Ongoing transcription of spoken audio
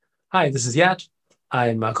Hi, this is Yat.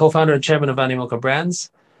 I'm a co-founder and chairman of Animoca Brands,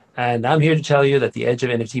 and I'm here to tell you that the Edge of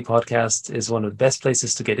NFT podcast is one of the best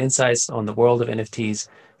places to get insights on the world of NFTs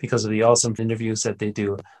because of the awesome interviews that they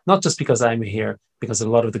do. Not just because I'm here, because a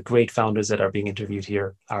lot of the great founders that are being interviewed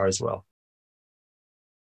here are as well.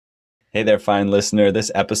 Hey there, fine listener. This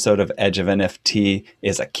episode of Edge of NFT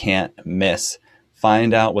is a can't miss.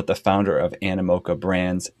 Find out what the founder of Animoca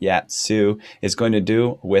Brands, Yat Siu, is going to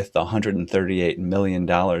do with the $138 million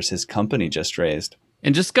his company just raised.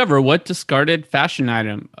 And discover what discarded fashion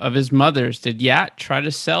item of his mother's did Yat try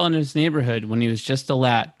to sell in his neighborhood when he was just a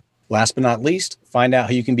lad. Last but not least, find out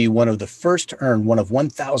how you can be one of the first to earn one of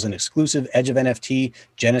 1,000 exclusive Edge of NFT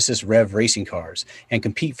Genesis Rev racing cars and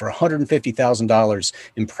compete for $150,000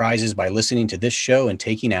 in prizes by listening to this show and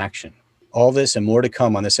taking action. All this and more to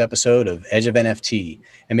come on this episode of Edge of NFT.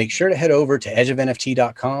 And make sure to head over to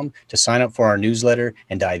edgeofnft.com to sign up for our newsletter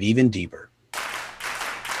and dive even deeper.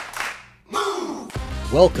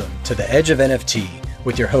 Welcome to the Edge of NFT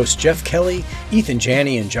with your hosts Jeff Kelly, Ethan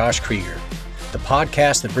Janney, and Josh Krieger, the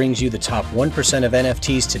podcast that brings you the top 1% of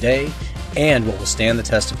NFTs today and what will stand the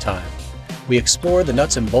test of time. We explore the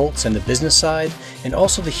nuts and bolts and the business side, and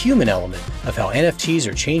also the human element of how NFTs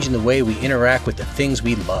are changing the way we interact with the things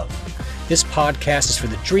we love. This podcast is for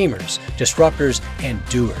the dreamers, disruptors, and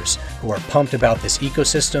doers who are pumped about this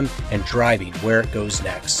ecosystem and driving where it goes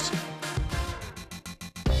next.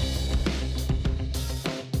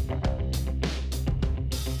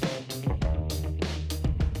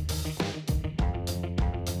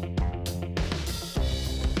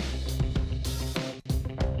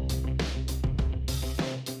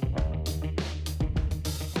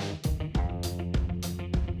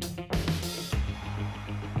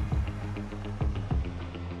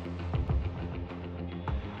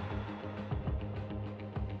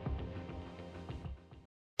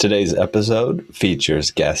 Today's episode features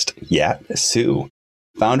guest Yat Siu,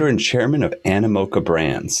 founder and chairman of Animoca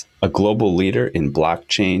Brands, a global leader in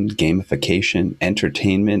blockchain, gamification,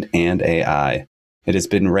 entertainment, and AI. It has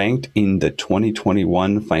been ranked in the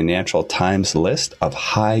 2021 Financial Times list of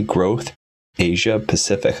high-growth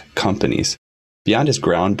Asia-Pacific companies. Beyond his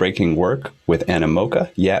groundbreaking work with Animoca,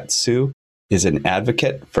 Yat Siu is an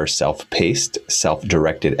advocate for self-paced,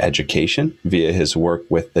 self-directed education via his work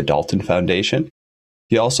with the Dalton Foundation.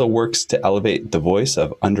 He also works to elevate the voice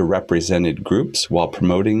of underrepresented groups while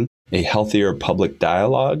promoting a healthier public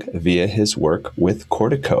dialogue via his work with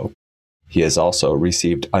Cortico. He has also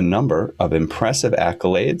received a number of impressive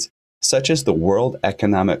accolades, such as the World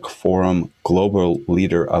Economic Forum Global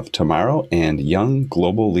Leader of Tomorrow and Young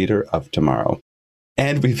Global Leader of Tomorrow.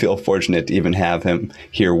 And we feel fortunate to even have him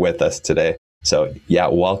here with us today. So,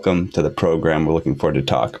 welcome to the program. We're looking forward to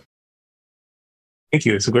talk. Thank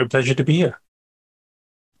you. It's a great pleasure to be here.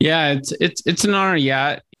 Yeah, it's an honor,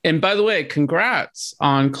 Yat. And by the way, congrats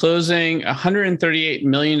on closing a $138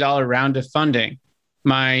 million round of funding.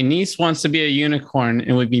 My niece wants to be a unicorn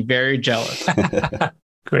and would be very jealous.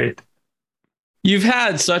 Great. You've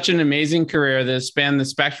had such an amazing career that spanned the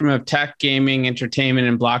spectrum of tech, gaming, entertainment,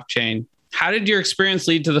 and blockchain. How did your experience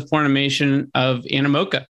lead to the formation of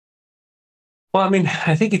Animoca? Well,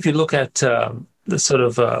 I think if you look at the sort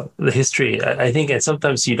of the history, I think, and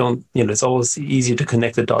sometimes you don't, it's always easier to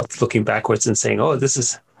connect the dots looking backwards and saying, oh, this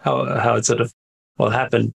is how it sort of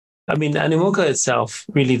happened. Animoca itself,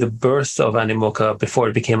 really the birth of Animoca before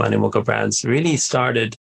it became Animoca Brands, really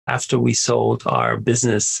started after we sold our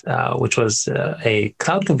business, which was a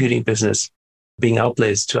cloud computing business being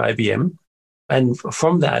outplaced to IBM. And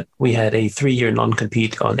from that, we had a 3-year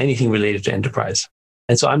non-compete on anything related to enterprise.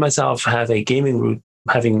 And so I myself have a gaming root,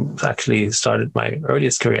 having actually started my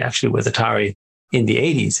earliest career actually with Atari in the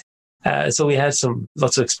 80s. So we had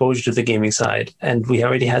lots of exposure to the gaming side, and we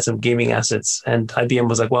already had some gaming assets. And IBM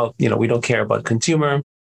was like, well, we don't care about consumer,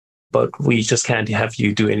 but we just can't have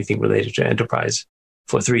you do anything related to enterprise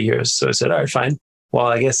for 3 years. So I said, all right, fine. Well,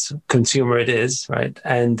 I guess consumer it is, right?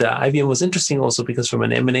 And IBM was interesting also because from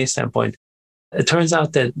an M&A standpoint, it turns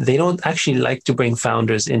out that they don't actually like to bring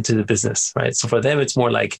founders into the business, right? So for them, it's more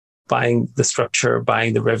like buying the structure,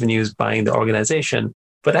 buying the revenues, buying the organization,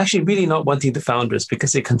 but actually really not wanting the founders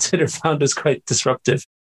because they consider founders quite disruptive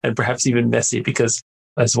and perhaps even messy because,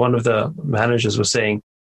 as one of the managers was saying,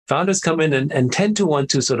 founders come in and tend to want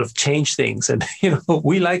to sort of change things. And,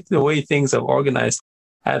 we like the way things are organized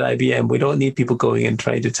at IBM. We don't need people going and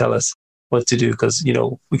trying to tell us what to do because,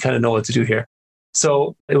 we kind of know what to do here.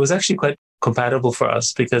 So it was actually quite compatible for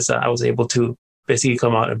us because I was able to basically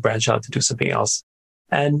come out and branch out to do something else.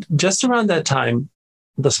 And just around that time,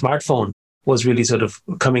 the smartphone was really sort of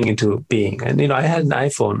coming into being. And, I had an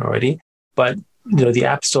iPhone already, but, the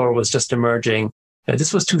App Store was just emerging.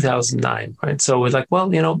 This was 2009, right? So we're like, well,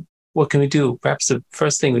 what can we do? Perhaps the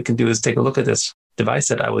first thing we can do is take a look at this device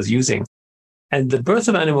that I was using. And the birth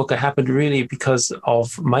of Animoca happened really because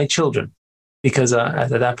of my children, because at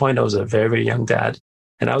that point I was a very, very young dad.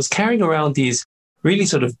 And I was carrying around these really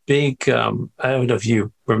sort of big, I don't know if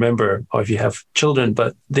you remember or if you have children,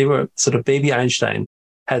 but they were sort of baby Einstein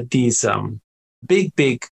had these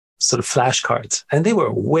big sort of flashcards, and they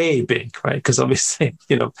were way big, right? Because obviously,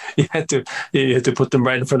 you had to put them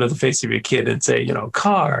right in front of the face of your kid and say,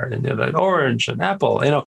 car and orange and apple,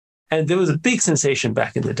 and there was a big sensation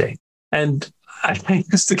back in the day. And I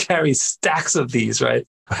used to carry stacks of these, right?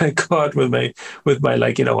 I got with my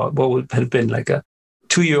like, what would have been like a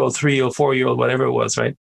 2-year-old, 3-year-old, 4-year-old, whatever it was,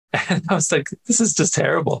 right? And I was like, this is just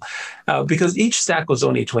terrible, because each stack was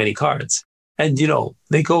only 20 cards, and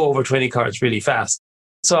they go over 20 cards really fast.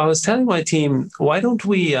 So I was telling my team, why don't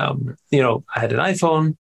we, I had an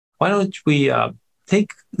iPhone, why don't we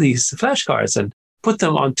take these flashcards and put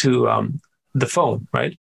them onto the phone,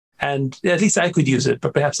 right? And at least I could use it,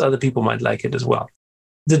 but perhaps other people might like it as well.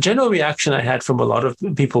 The general reaction I had from a lot of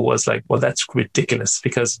people was like, well, that's ridiculous,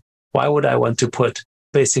 because why would I want to put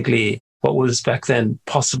basically what was back then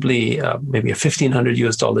possibly maybe a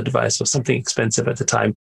 $1,500 device or something expensive at the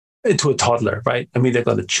time into a toddler, right? I mean, they're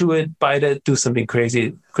going to chew it, bite it, do something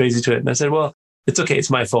crazy to it. And I said, well, it's okay.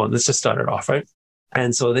 It's my phone. Let's just start it off, right?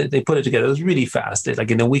 And so they put it together. It was really fast.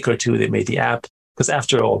 Like in a week or two, they made the app, because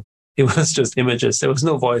after all, it was just images. There was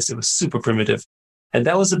no voice. It was super primitive. And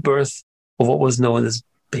that was the birth of what was known as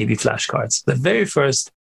baby flashcards. The very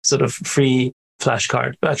first sort of free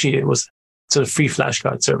flashcard. Actually, it was sort of free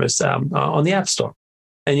flashcard service on the App Store.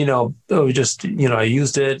 And, I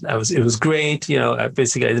used it. It was great. I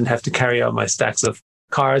didn't have to carry out my stacks of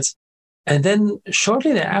cards. And then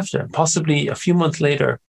shortly thereafter, possibly a few months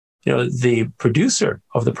later, the producer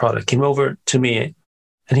of the product came over to me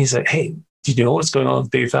and he said, hey, do you know what's going on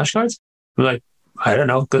with baby flashcards? I'm like, I don't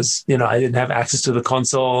know, because, I didn't have access to the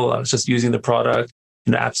console. I was just using the product.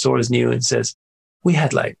 App Store is new, and says, we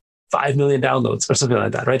had like 5 million downloads or something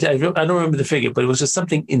like that, right? I don't remember the figure, but it was just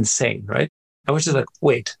something insane, right? I was just like,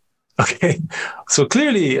 wait, okay. So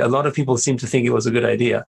clearly a lot of people seem to think it was a good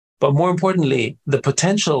idea. But more importantly, the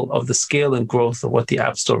potential of the scale and growth of what the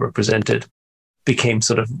App Store represented became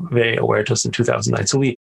sort of very aware to us in 2009. So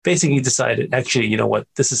we basically decided, actually, you know what,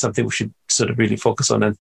 this is something we should sort of really focus on.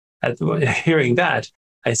 And hearing that,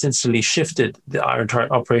 I essentially shifted our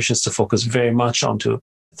entire operations to focus very much onto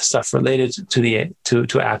the stuff related to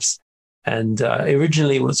apps. And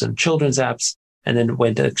originally it was in children's apps, and then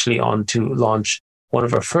went actually on to launch one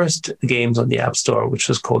of our first games on the App Store, which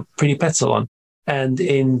was called Pretty Pet Salon. And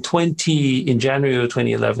in January of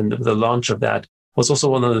 2011, the launch of that was also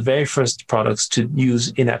one of the very first products to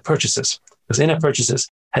use in-app purchases, because in-app purchases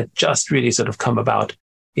had just really sort of come about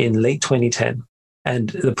in late 2010, and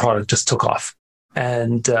the product just took off.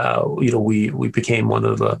 And we became one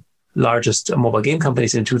of the largest mobile game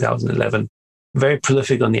companies in 2011, very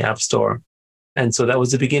prolific on the App Store. And so that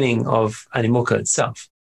was the beginning of Animoca itself.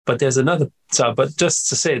 But there's another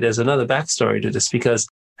backstory to this, because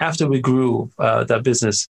after we grew that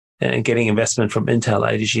business and getting investment from Intel,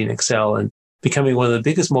 IDG, and Excel, and becoming one of the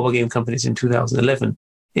biggest mobile game companies in 2011,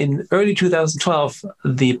 in early 2012,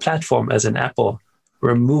 the platform, as in Apple,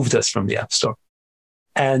 removed us from the App Store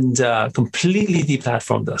and completely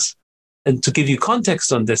deplatformed us. And to give you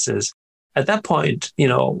context on this is, at that point,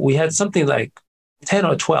 we had something like 10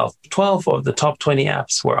 or 12 of the top 20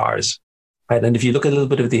 apps were ours, right? And if you look at a little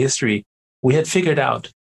bit of the history, we had figured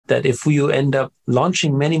out that if we end up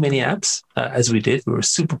launching many, many apps, as we did, we were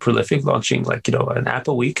super prolific, launching an app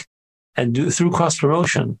a week, and through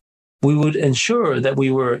cross-promotion, we would ensure that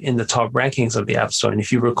we were in the top rankings of the App Store. And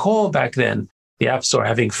if you recall back then, the App Store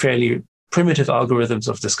having fairly primitive algorithms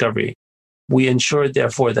of discovery, we ensured,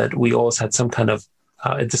 therefore, that we always had some kind of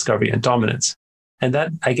discovery and dominance. And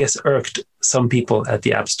that, I guess, irked some people at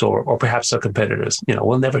the App Store, or perhaps our competitors.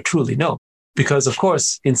 We'll never truly know. Because, of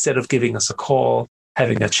course, instead of giving us a call,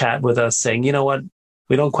 having a chat with us, saying, you know what,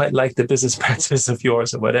 we don't quite like the business practice of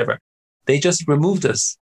yours or whatever, they just removed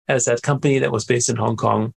us as that company that was based in Hong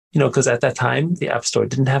Kong, because at that time, the App Store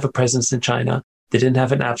didn't have a presence in China. They didn't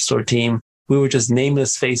have an App Store team. We were just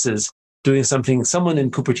nameless faces doing something someone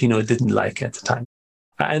in Cupertino didn't like at the time.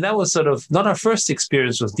 And that was sort of not our first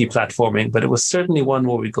experience with deplatforming, but it was certainly one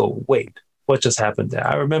where we go, wait, what just happened there?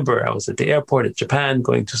 I remember I was at the airport at Japan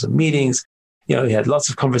going to some meetings. We had lots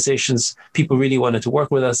of conversations. People really wanted to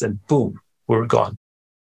work with us, and boom, we were gone.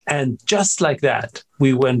 And just like that,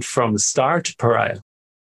 we went from star to pariah,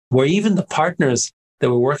 where even the partners that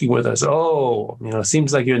were working with us,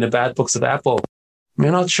 seems like you're in the bad books of Apple.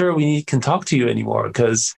 we're not sure we can talk to you anymore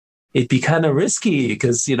because it'd be kind of risky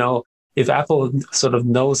because, if Apple sort of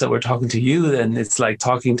knows that we're talking to you, then it's like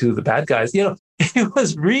talking to the bad guys. It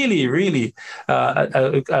was really, really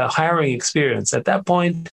a hiring experience. At that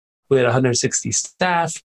point, we had 160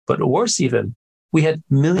 staff, but worse even, we had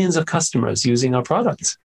millions of customers using our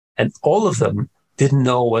products, and all of them didn't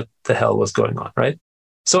know what the hell was going on, right?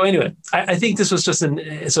 So anyway, I think this was just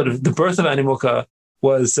sort of the birth of Animoca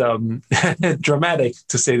was dramatic,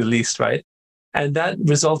 to say the least, right? And that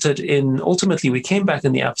resulted in, ultimately, we came back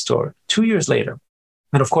in the App Store 2 years later.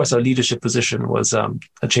 And of course, our leadership position was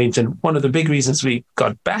a change. And one of the big reasons we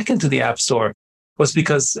got back into the App Store was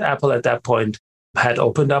because Apple at that point had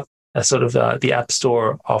opened up a sort of the App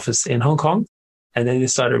Store office in Hong Kong. And then they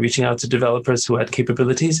started reaching out to developers who had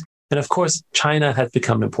capabilities. And of course, China had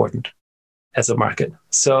become important as a market.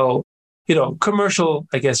 So, commercial,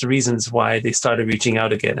 I guess, reasons why they started reaching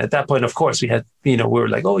out again. At that point, of course, we had, we were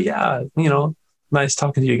like, oh yeah, nice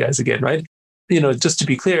talking to you guys again, right? Just to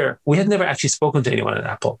be clear, we had never actually spoken to anyone at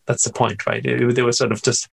Apple. That's the point, right? They were sort of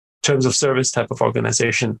just terms of service type of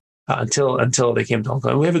organization until they came to Hong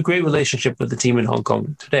Kong. And we have a great relationship with the team in Hong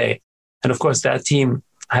Kong today. And of course, that team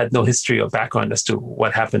had no history or background as to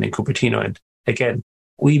what happened in Cupertino. And again,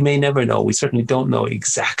 we may never know. We certainly don't know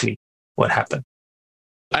exactly what happened.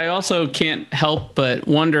 I also can't help but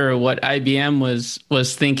wonder what IBM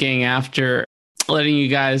was thinking after letting you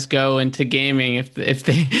guys go into gaming. If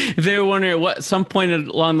they were wondering what some point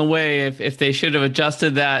along the way if they should have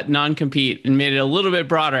adjusted that non-compete and made it a little bit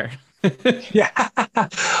broader. Yeah.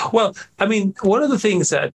 Well, I mean, one of the things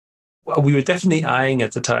that we were definitely eyeing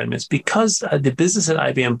at the time is because the business that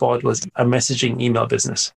IBM bought was a messaging email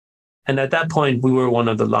business. And at that point, we were one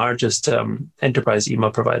of the largest enterprise email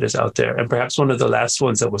providers out there, and perhaps one of the last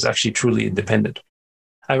ones that was actually truly independent.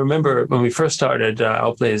 I remember when we first started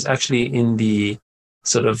Outblaze, actually in the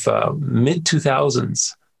sort of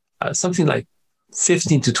mid-2000s, something like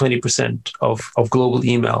 15 to 20% of global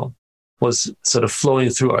email was sort of flowing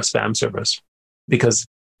through our spam servers because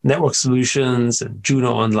Network Solutions and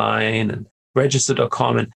Juno Online and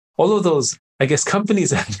Register.com and all of those, I guess,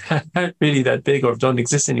 companies that aren't really that big or don't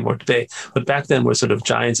exist anymore today, but back then were sort of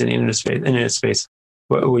giants in internet space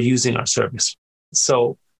were using our service.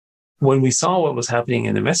 So when we saw what was happening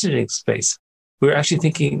in the messaging space, we were actually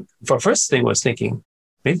thinking, our first thing was thinking,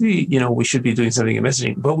 maybe, we should be doing something in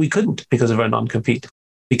messaging, but we couldn't because of our non-compete.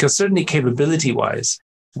 Because certainly capability-wise,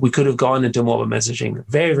 we could have gone into mobile messaging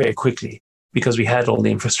very, very quickly because we had all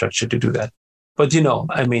the infrastructure to do that. But,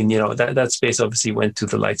 that space obviously went to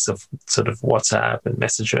the likes of sort of WhatsApp and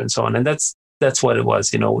Messenger and so on. And that's what it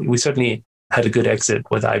was. We certainly had a good exit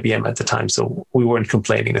with IBM at the time, so we weren't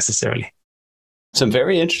complaining necessarily. Some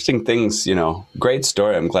very interesting things, great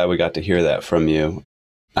story. I'm glad we got to hear that from you.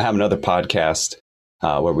 I have another podcast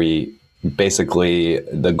where we basically,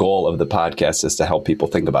 the goal of the podcast is to help people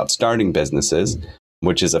think about starting businesses,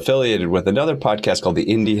 which is affiliated with another podcast called the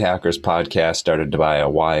Indie Hackers Podcast, started by a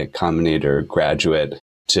Y Combinator graduate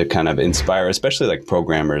to kind of inspire, especially like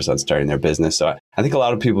programmers on starting their business. So I think a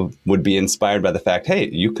lot of people would be inspired by the fact, hey,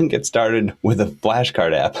 you can get started with a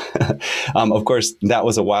flashcard app. Of course, that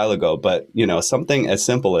was a while ago, but something as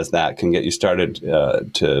simple as that can get you started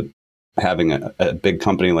to having a big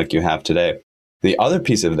company like you have today. The other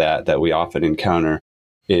piece of that we often encounter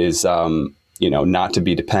is not to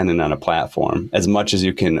be dependent on a platform. As much as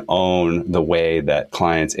you can own the way that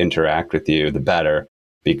clients interact with you, the better,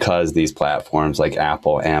 because these platforms like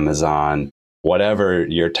Apple, Amazon, whatever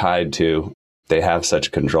you're tied to, they have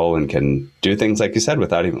such control and can do things, like you said,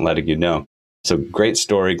 without even letting you know. So great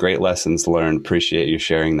story, great lessons learned. Appreciate you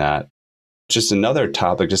sharing that. Just another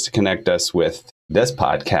topic just to connect us with this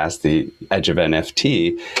podcast, the Edge of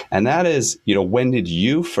NFT. And that is, when did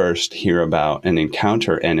you first hear about and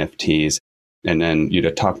encounter NFTs? And then you'd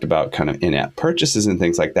have talked about kind of in-app purchases and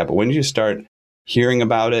things like that. But when did you start hearing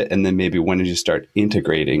about it? And then maybe when did you start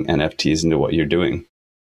integrating NFTs into what you're doing?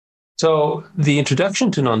 So the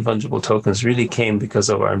introduction to non-fungible tokens really came because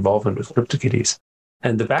of our involvement with CryptoKitties.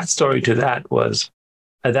 And the backstory to that was,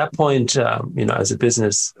 at that point, as a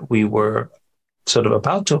business, we were sort of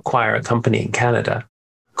about to acquire a company in Canada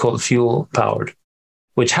called Fuel Powered,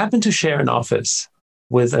 which happened to share an office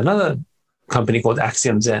with another company called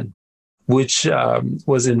Axiom Zen, which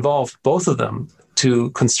was involved, both of them, to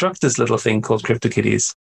construct this little thing called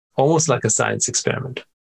CryptoKitties, almost like a science experiment.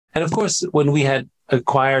 And of course, when we had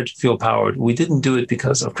acquired Fuel Powered, we didn't do it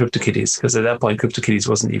because of CryptoKitties, because at that point, CryptoKitties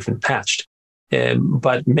wasn't even patched.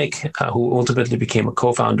 But Mick, who ultimately became a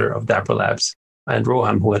co-founder of Dapper Labs, and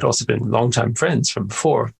Roham, who had also been longtime friends from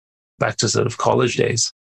before, back to sort of college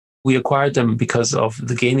days, We acquired them because of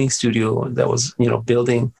the gaming studio that was,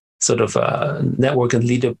 building sort of network and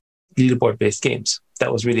leaderboard-based games.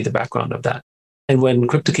 That was really the background of that. And when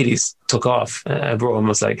CryptoKitties took off, everyone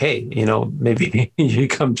was like, hey, maybe you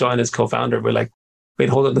come join as co-founder. We're like, wait,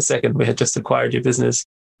 hold on a second. We had just acquired your business.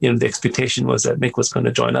 The expectation was that Mick was going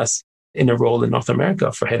to join us in a role in North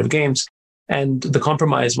America for head of games. And the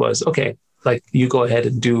compromise was, okay, like you go ahead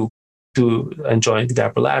and join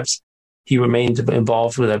Dapper Labs. He remained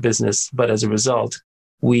involved with our business. But as a result,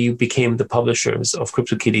 we became the publishers of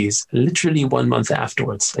CryptoKitties literally 1 month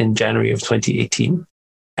afterwards in January of 2018.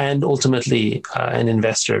 And ultimately an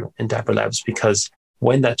investor in Dapper Labs, because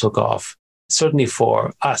when that took off, certainly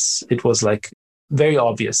for us, it was like very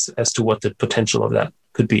obvious as to what the potential of that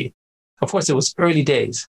could be. Of course, it was early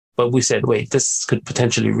days, but we said, wait, this could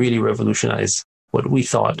potentially really revolutionize what we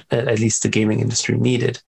thought at least the gaming industry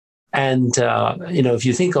needed. And, if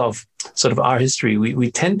you think of sort of our history, we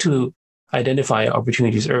tend to identify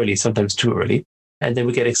opportunities early, sometimes too early, and then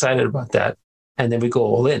we get excited about that. And then we go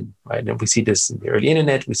all in, right? And we see this in the early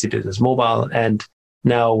internet, we see this as mobile. And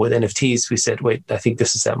now with NFTs, we said, wait, I think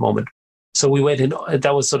this is that moment. So we went in,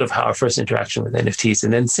 that was sort of our first interaction with NFTs.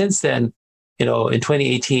 And then since then, in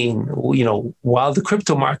 2018, while the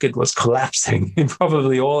crypto market was collapsing in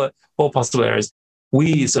probably all possible areas,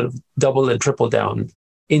 we sort of doubled and tripled down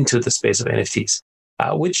into the space of NFTs,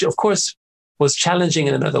 which of course was challenging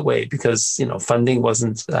in another way because, funding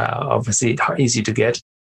wasn't obviously easy to get.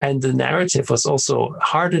 And the narrative was also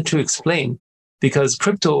harder to explain because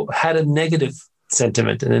crypto had a negative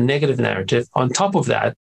sentiment and a negative narrative. On top of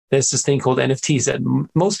that, there's this thing called NFTs that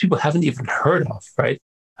most people haven't even heard of, right?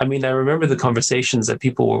 I mean, I remember the conversations that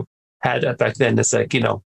people had back then. It's like,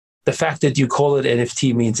 the fact that you call it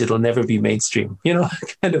NFT means it'll never be mainstream,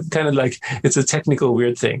 kind of like it's a technical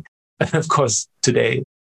weird thing. And of course, today,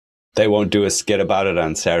 they won't do a skit about it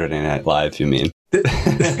on Saturday Night Live, you mean?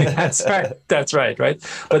 That's right.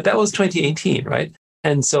 But that was 2018, right?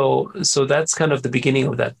 And so that's kind of the beginning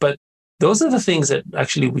of that. But those are the things that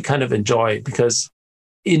actually we kind of enjoy because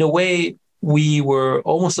in a way, we were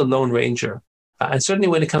almost a lone ranger. And certainly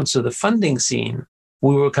when it comes to the funding scene,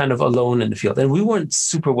 we were kind of alone in the field. And we weren't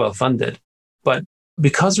super well funded. But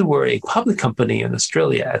because we were a public company in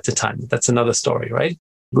Australia at the time, that's another story, right?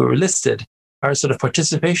 We were listed. Our sort of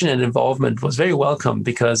participation and involvement was very welcome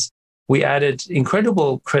because we added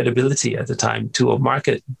incredible credibility at the time to a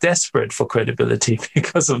market desperate for credibility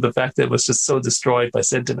because of the fact that it was just so destroyed by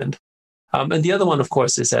sentiment. And the other one, of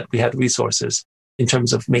course, is that we had resources in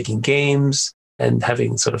terms of making games and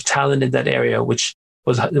having sort of talent in that area, which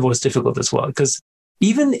was difficult as well. Because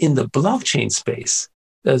even in the blockchain space,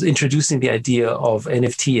 introducing the idea of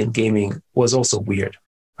NFT and gaming was also weird,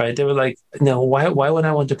 right? They were like, no, why would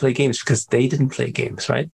I want to play games? Because they didn't play games,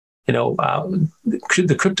 right?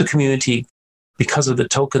 The crypto community, because of the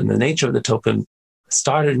token, the nature of the token,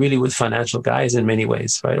 started really with financial guys in many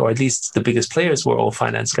ways, right? Or at least the biggest players were all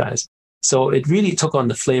finance guys. So it really took on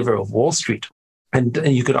the flavor of Wall Street. And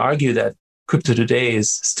you could argue that crypto today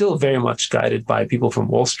is still very much guided by people from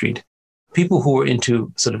Wall Street, people who were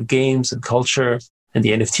into sort of games and culture. And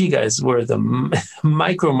the NFT guys were the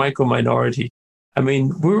micro minority. I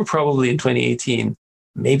mean, we were probably in 2018,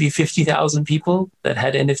 maybe 50,000 people that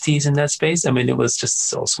had NFTs in that space. I mean, it was just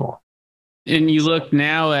so small. And you look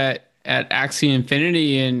now at Axie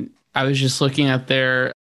Infinity, and I was just looking at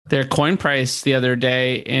their coin price the other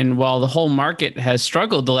day. And while the whole market has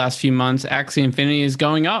struggled the last few months, Axie Infinity is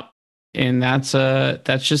going up. And that's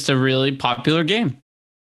just a really popular game.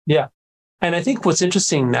 Yeah. And I think what's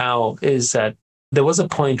interesting now is that there was a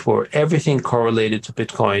point where everything correlated to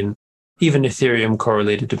Bitcoin. Even Ethereum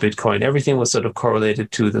correlated to Bitcoin. Everything was sort of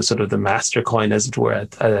correlated to the sort of the master coin, as it were,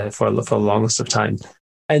 for the longest of time.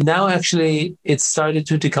 And now actually it's started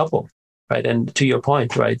to decouple, right? And to your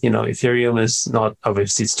point, right, Ethereum is not,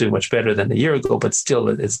 obviously it's doing much better than a year ago, but still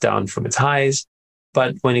it's down from its highs.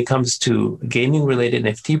 But when it comes to gaming related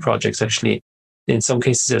NFT projects, actually, in some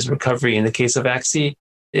cases there's recovery. In the case of Axie,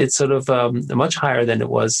 it's sort of much higher than it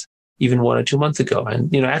was even 1 or 2 months ago. And,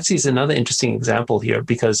 Axie is another interesting example here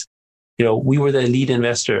because we were the lead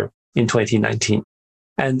investor in 2019.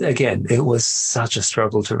 And again, it was such a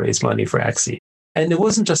struggle to raise money for Axie. And it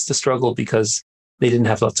wasn't just a struggle because they didn't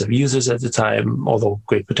have lots of users at the time, although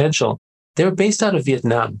great potential. They were based out of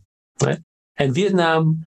Vietnam, right? And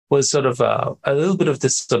Vietnam was sort of a little bit of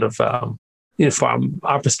this sort of, from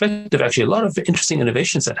our perspective, actually a lot of interesting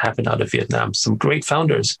innovations that happened out of Vietnam, some great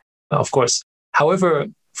founders, of course. However,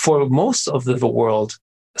 for most of the world,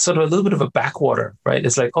 sort of a little bit of a backwater, right?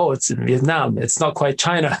 It's like, oh, it's in Vietnam. It's not quite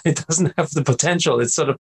China. It doesn't have the potential. It's sort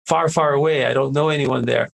of far, far away. I don't know anyone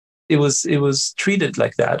there. it was treated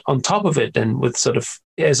like that. On top of it, and with sort of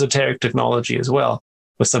esoteric technology as well,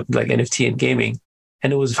 with something like NFT and gaming,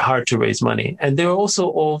 and it was hard to raise money. And they were also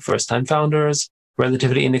all first-time founders,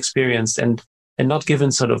 relatively inexperienced, and not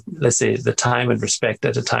given sort of, let's say, the time and respect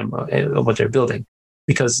at the time of what they're building,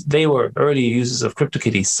 because they were early users of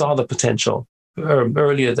CryptoKitties, saw the potential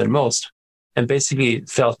earlier than most, and basically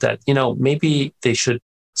felt that, maybe they should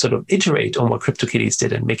sort of iterate on what CryptoKitties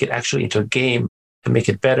did and make it actually into a game and make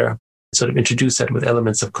it better, sort of introduce that with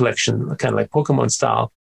elements of collection, kind of like Pokemon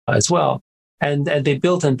style as well. And they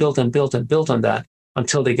built and built and built and built on that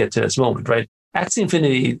until they get to this moment, right? Axie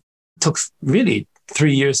Infinity took really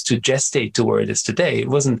 3 years to gestate to where it is today. It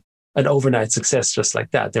wasn't an overnight success just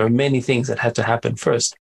like that. There are many things that had to happen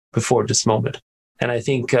first before this moment. And I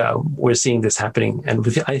think we're seeing this happening. And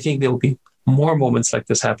I think there will be more moments like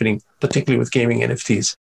this happening, particularly with gaming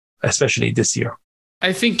NFTs, especially this year.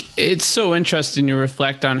 I think it's so interesting to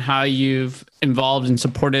reflect on how you've involved and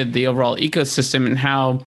supported the overall ecosystem and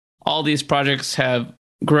how all these projects have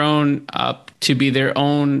grown up to be their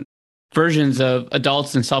own versions of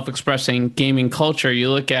adults and self-expressing gaming culture. You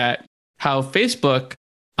look at how Facebook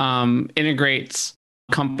integrates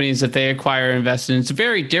companies that they acquire and invest in. It's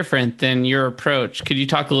very different than your approach. Could you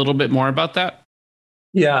talk a little bit more about that?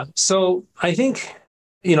 Yeah. So I think,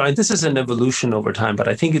 and this is an evolution over time, but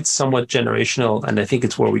I think it's somewhat generational. And I think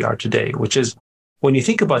it's where we are today, which is when you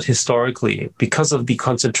think about historically, because of the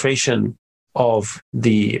concentration of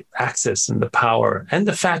the access and the power and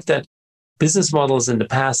the fact that business models in the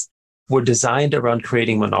past were designed around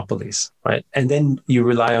creating monopolies, right? And then you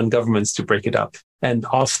rely on governments to break it up, and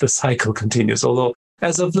off the cycle continues. Although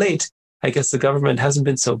as of late, I guess the government hasn't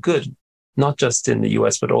been so good, not just in the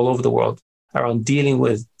US, but all over the world, around dealing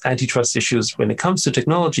with antitrust issues when it comes to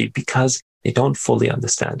technology, because they don't fully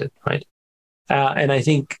understand it, right? And I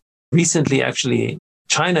think recently, actually,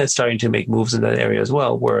 China is starting to make moves in that area as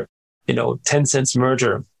well, where, Tencent's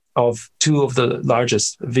merger of two of the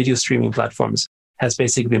largest video streaming platforms has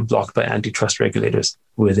basically been blocked by antitrust regulators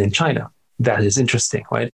within China. That is interesting,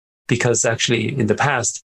 right? Because actually in the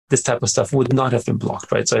past, this type of stuff would not have been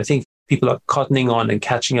blocked, right? So I think people are cottoning on and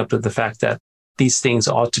catching up to the fact that these things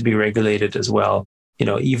ought to be regulated as well,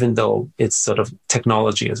 even though it's sort of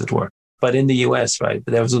technology, as it were. But in the US, right,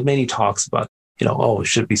 there was many talks about, it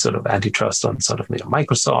should be sort of antitrust on sort of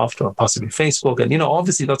Microsoft or possibly Facebook. And,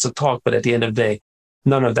 obviously lots of talk, but at the end of the day,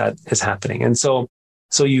 none of that is happening. And so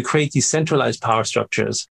you create these centralized power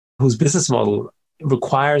structures whose business model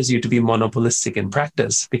requires you to be monopolistic in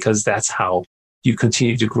practice, because that's how you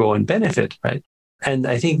continue to grow and benefit, right? And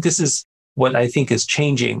I think this is what I think is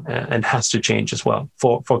changing and has to change as well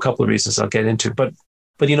for a couple of reasons I'll get into. But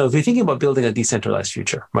if you're thinking about building a decentralized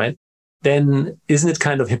future, right, then isn't it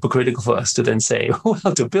kind of hypocritical for us to then say,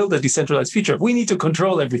 well, to build a decentralized future, we need to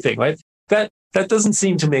control everything, right? That doesn't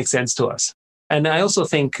seem to make sense to us. And I also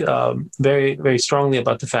think very, very strongly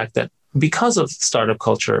about the fact that because of startup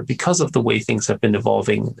culture, because of the way things have been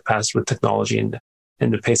evolving in the past with technology and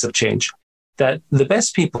the pace of change, that the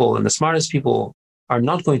best people and the smartest people are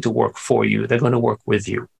not going to work for you. They're going to work with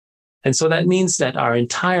you. And so that means that our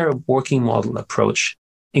entire working model approach,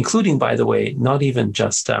 including, by the way, not even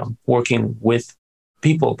just working with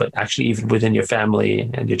people, but actually even within your family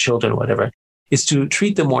and your children, whatever, is to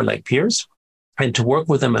treat them more like peers and to work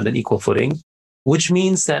with them at an equal footing, which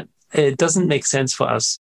means that it doesn't make sense for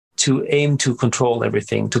us to aim to control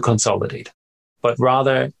everything, to consolidate, but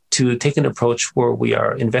rather to take an approach where we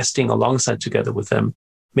are investing alongside together with them,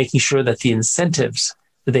 making sure that the incentives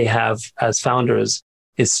that they have as founders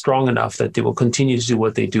is strong enough that they will continue to do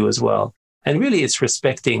what they do as well. And really, it's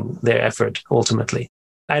respecting their effort ultimately.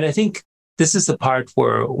 And I think this is the part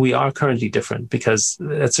where we are currently different, because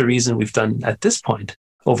that's the reason we've done at this point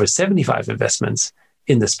over 75 investments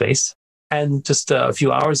in the space. And just a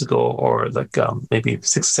few hours ago, or maybe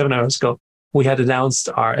 6 or 7 hours ago, we had announced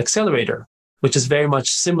our accelerator, which is very much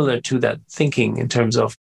similar to that thinking in terms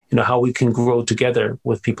of how we can grow together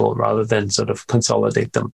with people rather than sort of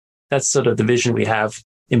consolidate them. That's sort of the vision we have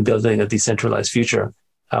in building a decentralized future,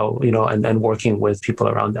 and working with people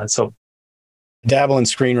around that. So, dabble in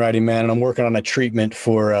screenwriting, man, and I'm working on a treatment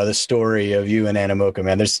for the story of you and Animoca,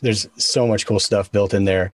 man. There's so much cool stuff built in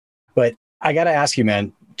there. But I got to ask you,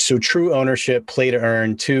 man. So true ownership, play to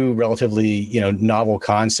earn, two relatively novel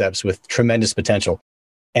concepts with tremendous potential,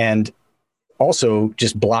 and also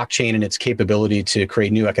just blockchain and its capability to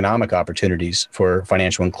create new economic opportunities for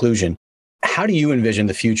financial inclusion. How do you envision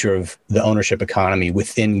the future of the ownership economy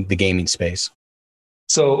within the gaming space?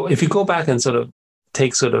 So if you go back and sort of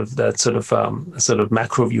take that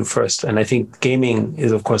macro view first, and I think gaming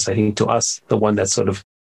is, of course, I think to us, the one that's sort of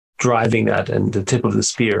driving that and the tip of the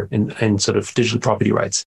spear in sort of digital property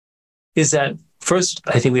rights is that first,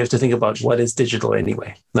 I think we have to think about what is digital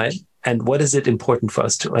anyway, right? And what is it important for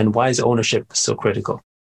us to, and why is ownership so critical?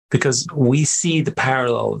 Because we see the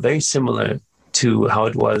parallel very similar to how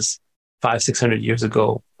it was 500-600 years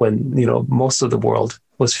ago when, most of the world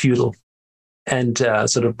was feudal, and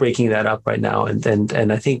sort of breaking that up right now.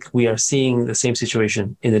 And I think we are seeing the same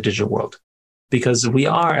situation in the digital world, because we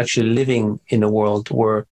are actually living in a world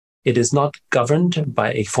where it is not governed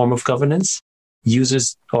by a form of governance.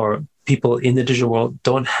 Users or people in the digital world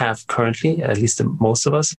don't have currently, at least most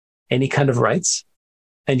of us, any kind of rights.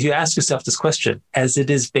 And you ask yourself this question, as it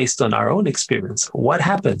is based on our own experience, what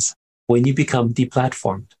happens when you become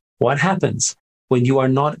deplatformed? What happens when you are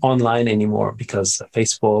not online anymore because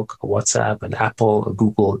Facebook, WhatsApp, and Apple or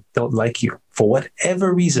Google don't like you for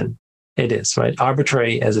whatever reason it is, right?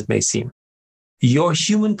 Arbitrary as it may seem. Your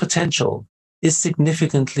human potential is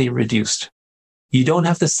significantly reduced. You don't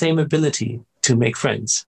have the same ability to make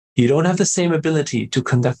friends. You don't have the same ability to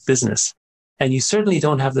conduct business. And you certainly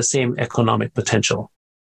don't have the same economic potential.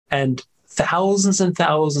 And thousands and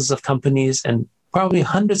thousands of companies and probably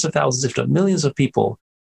hundreds of thousands, if not millions of people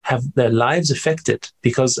have their lives affected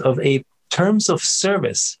because of a terms of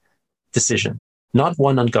service decision, not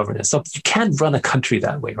one on governance. So you can't run a country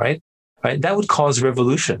that way, right? That would cause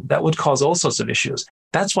revolution. That would cause all sorts of issues.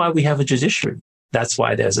 That's why we have a judiciary. That's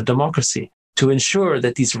why there's a democracy, to ensure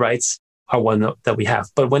that these rights are one that we have.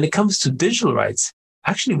 But when it comes to digital rights,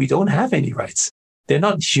 actually, we don't have any rights. They're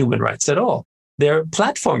not human rights at all. They're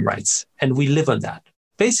platform rights, and we live on that.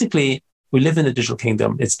 Basically, we live in a digital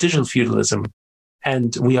kingdom. It's digital feudalism,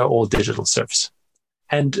 and we are all digital serfs.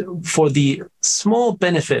 And for the small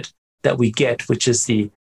benefit that we get, which is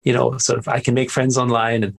the, sort of I can make friends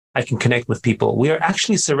online and I can connect with people, we are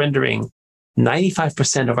actually surrendering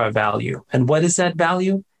 95% of our value. And what is that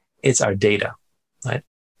value? It's our data, right?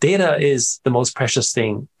 Data is the most precious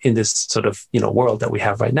thing in this sort of, world that we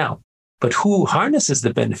have right now. But who harnesses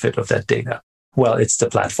the benefit of that data? Well, it's the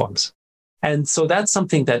platforms. And so that's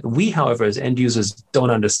something that we, however, as end users don't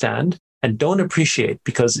understand and don't appreciate,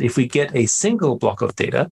 because if we get a single block of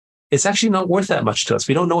data, it's actually not worth that much to us.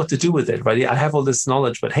 We don't know what to do with it, right? I have all this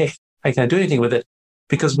knowledge, but hey, I can't do anything with it,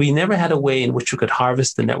 because we never had a way in which we could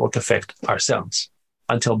harvest the network effect ourselves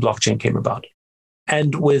until blockchain came about.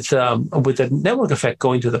 And with the network effect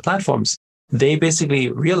going to the platforms, they basically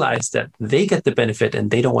realized that they get the benefit and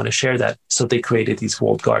they don't want to share that. So they created these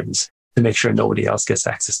walled gardens to make sure nobody else gets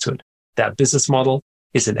access to it. That business model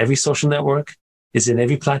is in every social network, is in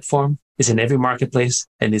every platform, is in every marketplace,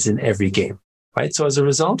 and is in every game, right? So as a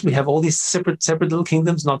result, we have all these separate little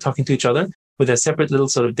kingdoms not talking to each other with their separate little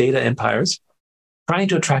sort of data empires, trying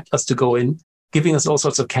to attract us to go in, giving us all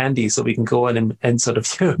sorts of candy so we can go in and sort of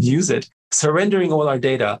use it, surrendering all our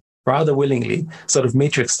data rather willingly, sort of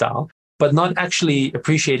matrix style, but not actually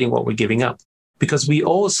appreciating what we're giving up. Because we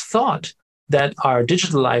always thought that our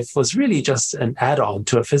digital life was really just an add-on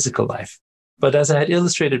to a physical life. But as I had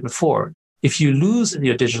illustrated before, if you lose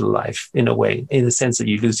your digital life in a way, in the sense that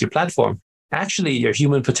you lose your platform, actually your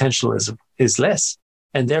human potential is less.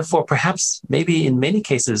 And therefore, perhaps, maybe in many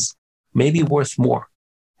cases, maybe worth more.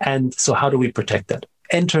 And so how do we protect that?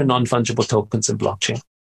 Enter non-fungible tokens in blockchain.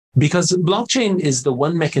 Because blockchain is the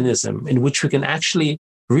one mechanism in which we can actually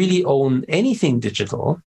really own anything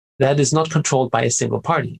digital that is not controlled by a single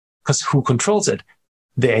party. Because who controls it?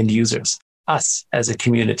 The end users, us as a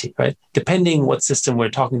community, right? Depending what system we're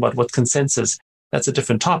talking about, what consensus, that's a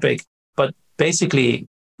different topic. But basically,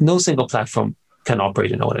 no single platform can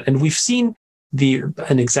operate and own it. And we've seen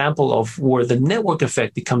an example of where the network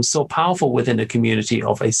effect becomes so powerful within a community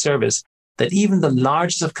of a service that even the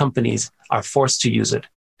largest of companies are forced to use it.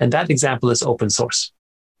 And that example is open source,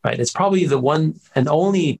 right? It's probably the one and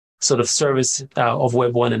only sort of service of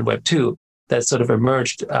Web 1 and Web 2 that sort of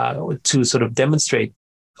emerged to sort of demonstrate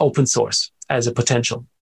open source as a potential.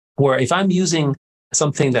 Where if I'm using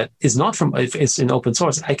something that is not if it's in open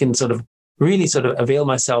source, I can sort of really sort of avail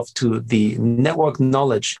myself to the network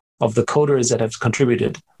knowledge of the coders that have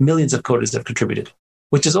contributed, millions of coders have contributed,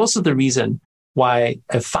 which is also the reason why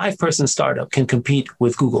a 5-person startup can compete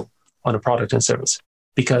with Google on a product and service,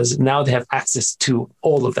 because now they have access to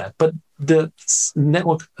all of that. But the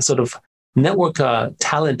network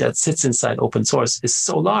talent that sits inside open source is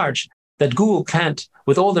so large that Google can't,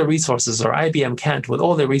 with all their resources, or IBM can't, with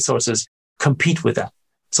all their resources, compete with that.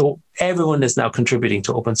 So everyone is now contributing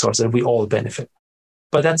to open source and we all benefit.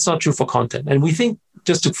 But that's not true for content. And we think,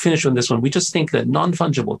 just to finish on this one, we just think that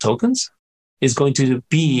non-fungible tokens is going to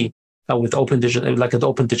be with open digital, like an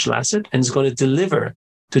open digital asset, and is going to deliver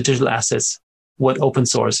to digital assets what open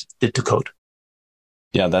source did to code.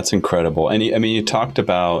 Yeah, that's incredible. And I mean, you talked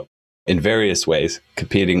about in various ways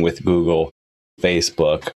competing with Google,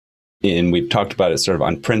 Facebook, and we've talked about it sort of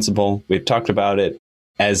on principle. We've talked about it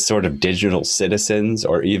as sort of digital citizens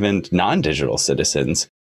or even non-digital citizens.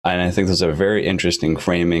 And I think those are very interesting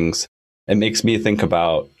framings. It makes me think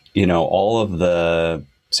about, all of the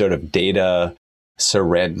sort of data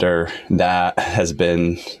surrender that has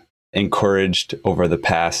been encouraged over the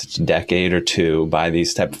past decade or two by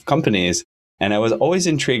these type of companies. And I was always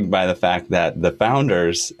intrigued by the fact that the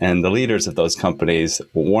founders and the leaders of those companies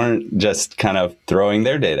weren't just kind of throwing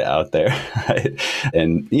their data out there, right?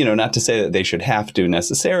 And, not to say that they should have to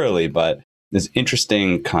necessarily, but there's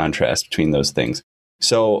interesting contrast between those things.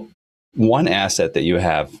 So one asset that you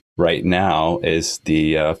have right now is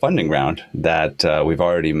the funding round that we've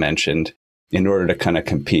already mentioned in order to kind of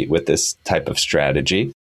compete with this type of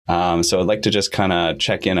strategy. So I'd like to just kind of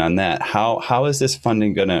check in on that. How is this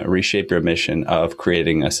funding going to reshape your mission of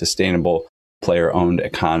creating a sustainable player-owned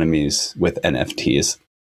economies with NFTs?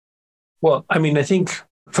 Well, I mean, I think,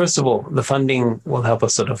 first of all, the funding will help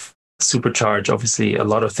us sort of supercharge, obviously, a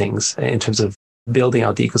lot of things in terms of building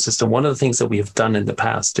out the ecosystem. One of the things that we have done in the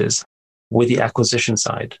past is with the acquisition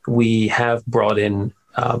side, we have brought in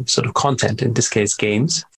sort of content, in this case,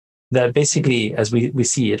 games, that basically, as we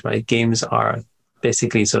see it, right, games are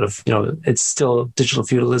basically sort of, it's still digital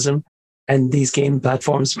feudalism. And these game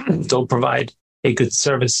platforms don't provide a good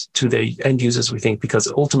service to the end users, we think, because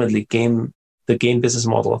ultimately the game business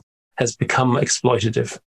model has become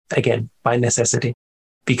exploitative, again, by necessity.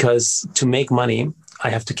 Because to make money, I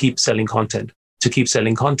have to keep selling content. To keep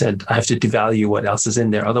selling content, I have to devalue what else is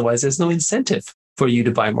in there. Otherwise, there's no incentive for you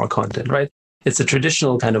to buy more content, right? It's a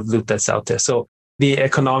traditional kind of loop that's out there. So the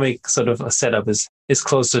economic sort of setup is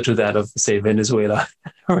closer to that of, say, Venezuela,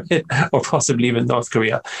 right? Or possibly even North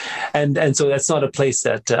Korea, and so that's not a place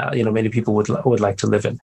that many people would like to live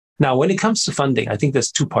in. Now, when it comes to funding, I think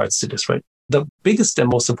there's two parts to this, right? The biggest and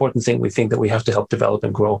most important thing we think that we have to help develop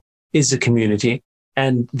and grow is the community,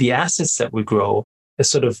 and the assets that we grow is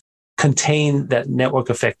sort of contain that network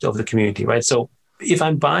effect of the community, right? So if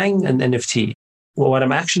I'm buying an NFT, well, what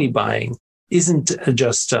I'm actually buying isn't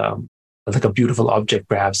just like a beautiful object,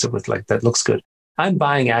 perhaps, that looks good. I'm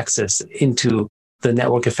buying access into the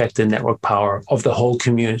network effect and network power of the whole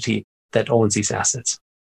community that owns these assets.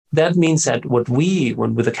 That means that with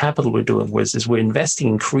the capital we're doing is we're investing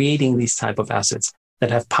in creating these type of assets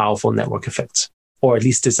that have powerful network effects, or at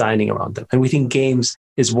least designing around them. And we think games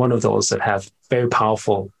is one of those that have very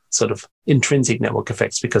powerful sort of intrinsic network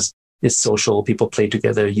effects because it's social, people play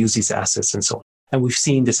together, use these assets and so on. And we've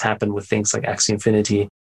seen this happen with things like Axie Infinity,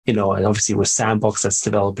 and obviously with Sandbox that's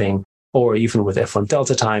developing, or even with F1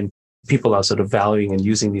 Delta Time, people are sort of valuing and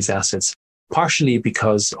using these assets, partially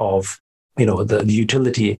because of, the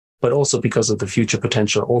utility, but also because of the future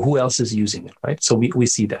potential, or who else is using it, right? So we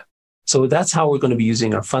see that. So that's how we're going to be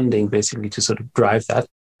using our funding basically to sort of drive that.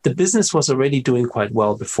 The business was already doing quite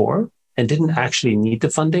well before and didn't actually need the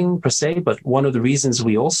funding per se, but one of the reasons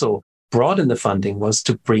we also brought in the funding was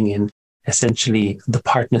to bring in essentially the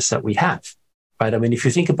partners that we have. Right? I mean, if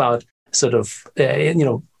you think about sort of,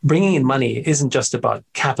 bringing in money isn't just about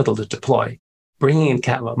capital to deploy. Bringing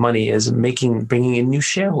in money is bringing in new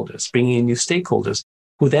shareholders, bringing in new stakeholders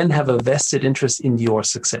who then have a vested interest in your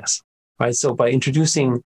success, right? So by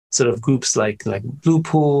introducing sort of groups like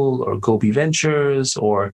Bluepool or Gobi Ventures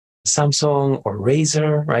or Samsung or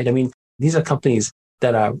Razer, right? I mean, these are companies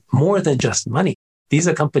that are more than just money. These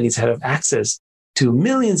are companies that have access to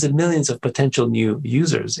millions and millions of potential new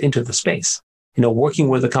users into the space. Working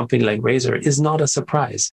with a company like Razer is not a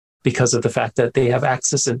surprise because of the fact that they have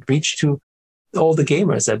access and reach to all the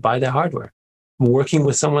gamers that buy their hardware. Working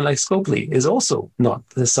with someone like Scopely is also not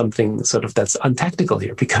something sort of that's untactical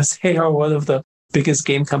here because they are one of the biggest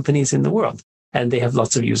game companies in the world and they have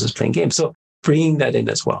lots of users playing games. So bringing that in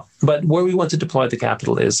as well. But where we want to deploy the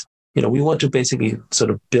capital is, we want to basically sort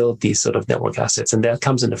of build these sort of network assets, and that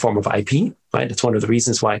comes in the form of IP, right? It's one of the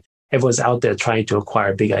reasons why everyone's out there trying to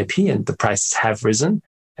acquire big IP and the prices have risen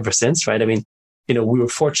ever since, right? I mean, we were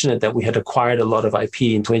fortunate that we had acquired a lot of IP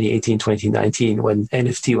in 2018, 2019 when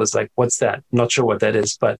NFT was like, what's that? Not sure what that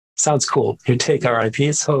is, but sounds cool. You take our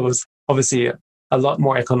IP. So it was obviously a lot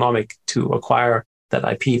more economic to acquire that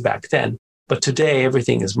IP back then. But today,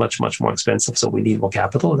 everything is much, much more expensive. So we need more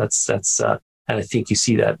capital. That's and I think you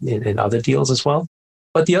see that in other deals as well.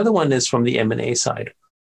 But the other one is from the M&A side,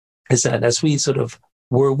 is that as we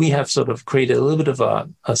we have sort of created a little bit of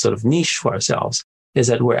a sort of niche for ourselves, is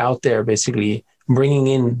that we're out there basically bringing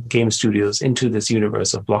in game studios into this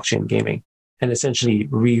universe of blockchain gaming and essentially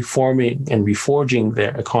reforming and reforging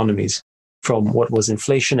their economies from what was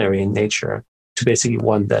inflationary in nature to basically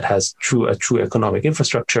one that has a true economic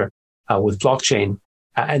infrastructure with blockchain.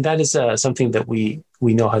 And that is something that we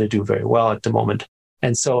know how to do very well at the moment.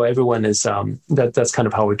 And so everyone is that's kind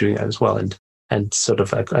of how we're doing that as well. And sort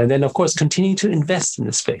of, and then of course, continuing to invest in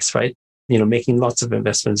the space, right? Making lots of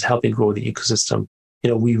investments, helping grow the ecosystem.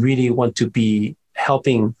 We really want to be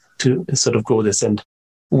helping to sort of grow this. And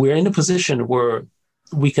we're in a position where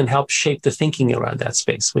we can help shape the thinking around that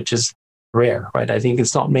space, which is rare, right? I think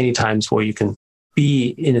it's not many times where you can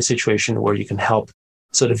be in a situation where you can help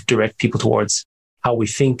sort of direct people towards how we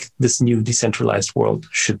think this new decentralized world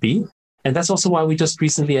should be. And that's also why we just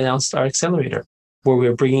recently announced our accelerator, where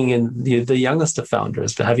we're bringing in the youngest of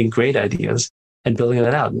founders, but having great ideas and building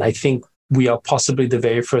that out. And I think we are possibly the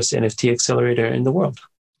very first NFT accelerator in the world.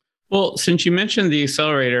 Well, since you mentioned the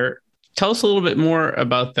accelerator, tell us a little bit more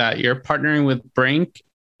about that. You're partnering with Brink,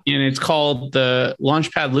 and it's called the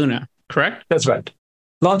Launchpad Luna, correct? That's right.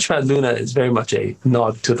 Launchpad Luna is very much a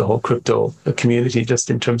nod to the whole crypto community, just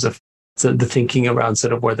in terms of the thinking around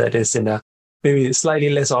sort of where that is in a maybe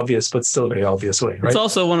slightly less obvious, but still very obvious way, right? It's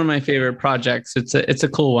also one of my favorite projects. It's a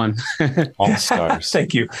cool one. All stars.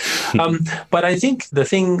 Thank you. But I think the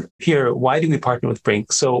thing here, why do we partner with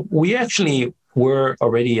Brink? So we actually were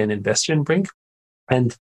already an investor in Brink,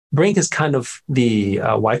 and Brink is kind of the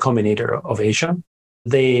Y Combinator of Asia.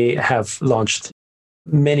 They have launched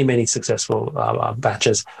many, many successful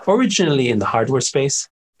batches, originally in the hardware space,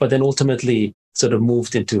 but then ultimately sort of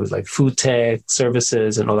moved into like food tech,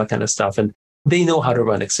 services, and all that kind of stuff. And they know how to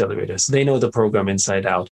run accelerators. They know the program inside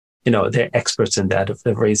out. They're experts in that.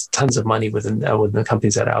 They've raised tons of money within the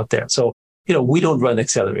companies that are out there. So, we don't run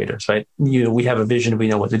accelerators, right? We have a vision. We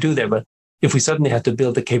know what to do there. But if we suddenly had to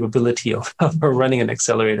build the capability of running an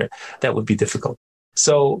accelerator, that would be difficult.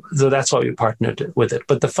 So that's why we partnered with it.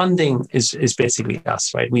 But the funding is basically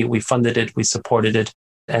us, right? We funded it. We supported it.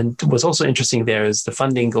 And what's also interesting there is the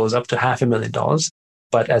funding goes up to $500,000.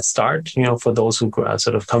 But at start, for those who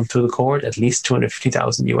sort of come through the cohort, at least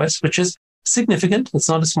 250,000 US, which is significant. It's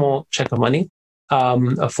not a small check of money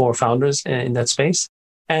for founders in that space.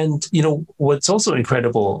 And, what's also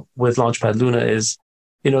incredible with Launchpad Luna is,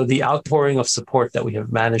 the outpouring of support that we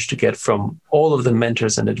have managed to get from all of the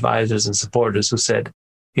mentors and advisors and supporters who said,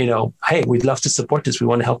 hey, we'd love to support this. We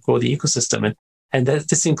want to help grow the ecosystem. And that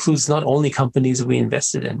this includes not only companies we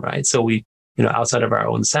invested in, right? So we, outside of our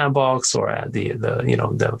own sandbox or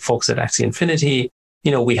the folks at Axie Infinity,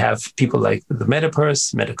 we have people like the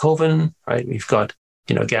Metapurse, Metacoven, right? We've got,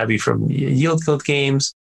 Gabby from Yield Code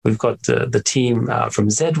Games. We've got the team from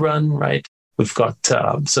Zrun, right? We've got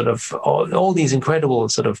sort of all these incredible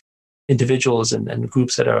sort of individuals and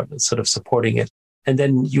groups that are sort of supporting it. And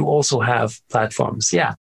then you also have platforms.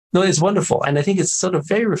 Yeah, no, it's wonderful. And I think it's sort of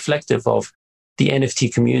very reflective of the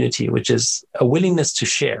NFT community, which is a willingness to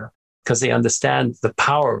share because they understand the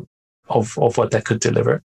power of what that could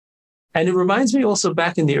deliver. And it reminds me also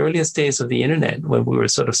back in the earliest days of the internet, when we were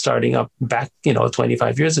sort of starting up back,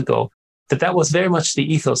 25 years ago, that was very much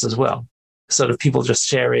the ethos as well. Sort of people just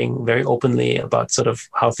sharing very openly about sort of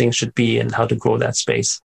how things should be and how to grow that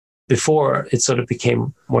space before it sort of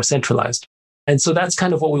became more centralized. And so that's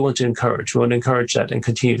kind of what we want to encourage. We want to encourage that and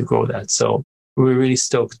continue to grow that. So we're really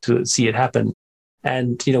stoked to see it happen.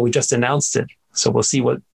 And, we just announced it. So we'll see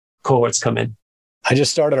what cohorts come in. I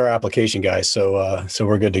just started our application, guys. So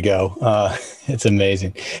we're good to go. It's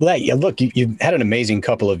amazing. Look, you've had an amazing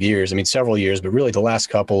couple of years. I mean, several years, but really the last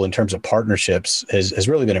couple in terms of partnerships has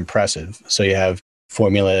really been impressive. So you have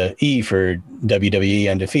Formula E for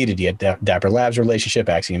WWE Undefeated. You had Dapper Labs relationship,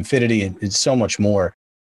 Axie Infinity, and so much more.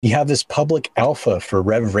 You have this public alpha for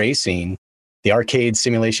Rev Racing, the arcade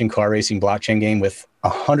simulation car racing blockchain game with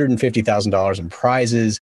 $150,000 in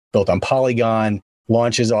prizes, built on Polygon,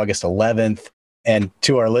 launches August 11th. And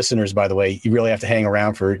to our listeners, by the way, you really have to hang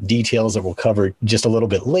around for details that we'll cover just a little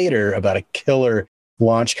bit later about a killer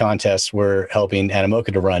launch contest we're helping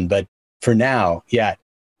Animoca to run. But for now,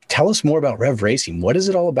 tell us more about Rev Racing. What is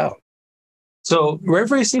it all about? So Rev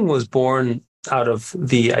Racing was born out of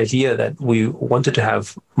the idea that we wanted to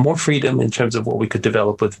have more freedom in terms of what we could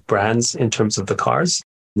develop with brands in terms of the cars,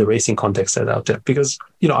 the racing context that's out there. Because,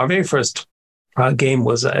 our very first game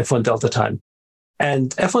was F1 Delta Time.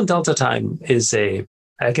 And F1 Delta Time is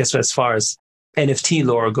I guess as far as NFT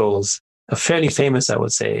lore goes, a fairly famous, I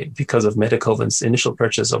would say, because of Metacoven's initial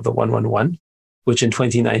purchase of the 111, which in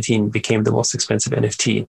 2019 became the most expensive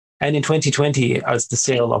NFT. And in 2020, as the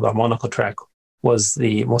sale of our Monaco track was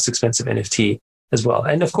the most expensive NFT as well.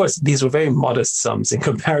 And of course, these were very modest sums in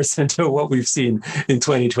comparison to what we've seen in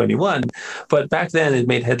 2021. But back then it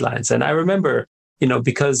made headlines. And I remember,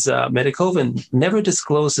 because Metacoven never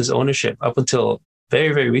disclosed his ownership up until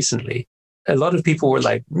very, very recently. a lot of people were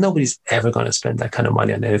like, nobody's ever going to spend that kind of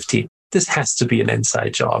money on NFT. This has to be an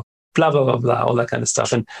inside job, blah, blah, blah, blah, all that kind of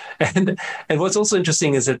stuff. And what's also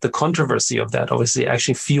interesting is that the controversy of that obviously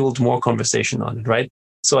actually fueled more conversation on it, right?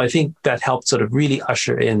 So I think that helped sort of really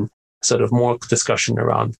usher in sort of more discussion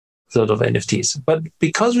around sort of NFTs. But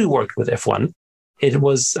because we worked with F1, it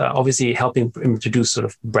was obviously helping introduce sort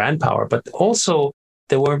of brand power, but also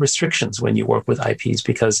there were restrictions when you work with IPs,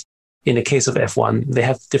 because in the case of F1, they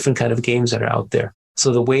have different kind of games that are out there.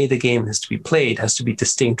 So the way the game has to be played has to be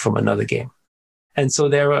distinct from another game. And so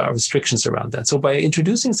there are restrictions around that. So by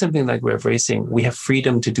introducing something like Rev Racing, we have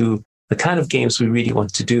freedom to do the kind of games we really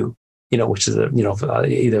want to do, which is,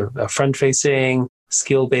 either front-facing,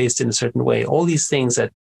 skill-based in a certain way, all these things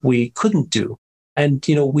that we couldn't do. And,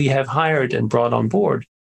 we have hired and brought on board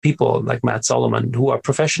people like Matt Solomon, who are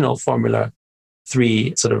professional Formula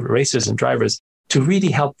 3 sort of racers and drivers, to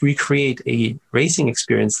really help recreate a racing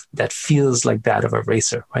experience that feels like that of a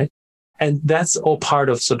racer, right? And that's all part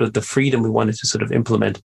of sort of the freedom we wanted to sort of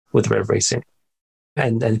implement with Rev Racing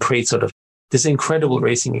and create sort of this incredible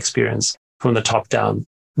racing experience from the top down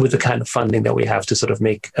with the kind of funding that we have to sort of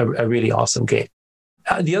make a really awesome game.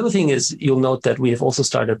 The other thing is, you'll note that we have also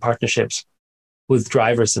started partnerships with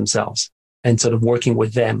drivers themselves and sort of working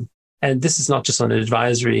with them. And this is not just on the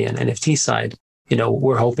advisory and NFT side.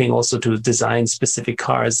 We're hoping also to design specific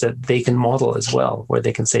cars that they can model as well, where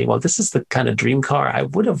they can say, well, this is the kind of dream car I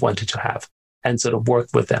would have wanted to have, and sort of work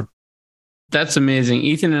with them. That's amazing.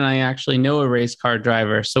 Ethan and I actually know a race car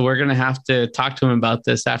driver, so we're going to have to talk to him about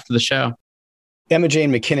this after the show. Emma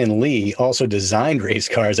Jane McKinnon Lee also designed race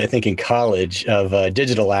cars, I think, in college of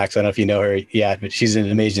Digital Axe. I don't know if you know her yet, but she's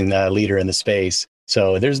an amazing leader in the space.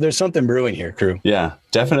 So there's something brewing here, crew. Yeah,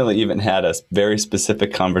 definitely even had a very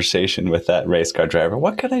specific conversation with that race car driver.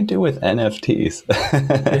 What can I do with NFTs?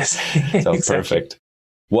 Yes, so exactly. Perfect.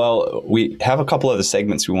 Well, we have a couple of the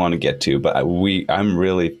segments we want to get to, but we're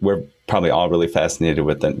probably all really fascinated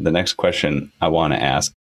with the next question I want to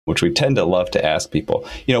ask, which we tend to love to ask people.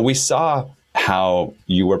 We saw how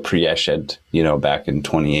you were prescient, back in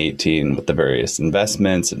 2018 with the various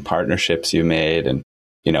investments and partnerships you made. And,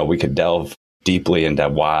 we could delve deeply into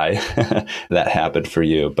why that happened for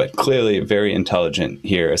you, but clearly very intelligent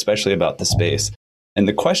here, especially about the space. And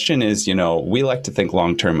the question is, we like to think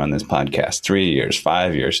long-term on this podcast, 3 years,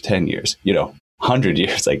 5 years, 10 years, 100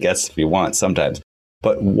 years, I guess, if you want sometimes.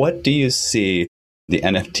 But what do you see the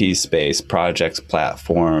NFT space, projects,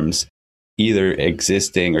 platforms, either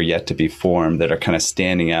existing or yet to be formed, that are kind of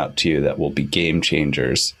standing out to you that will be game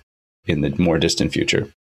changers in the more distant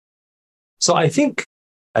future? So I think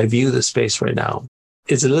I view the space right now,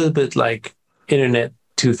 it's a little bit like Internet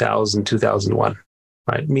 2000, 2001,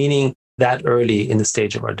 right? Meaning that early in the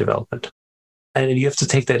stage of our development. And you have to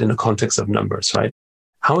take that in the context of numbers, right?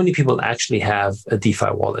 How many people actually have a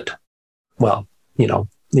DeFi wallet? Well, in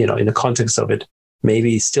the context of it,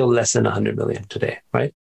 maybe still less than 100 million today,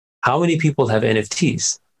 right? How many people have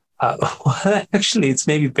NFTs? Well, actually, it's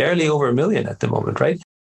maybe barely over 1 million at the moment, right?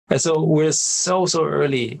 And so we're so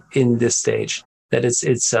early in this stage that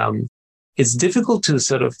it's difficult to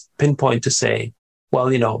sort of pinpoint to say,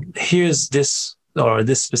 well, here's this or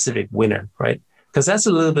this specific winner, right? Because that's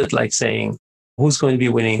a little bit like saying, who's going to be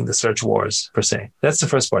winning the search wars per se? That's the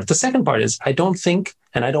first part. The second part is, I don't think,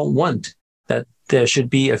 and I don't want that there should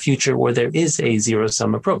be a future where there is a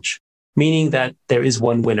zero-sum approach, meaning that there is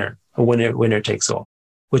one winner, a winner takes all,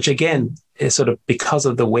 which again is sort of because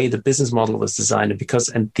of the way the business model was designed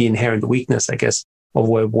and the inherent weakness, I guess, of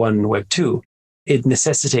Web 1 and Web 2, it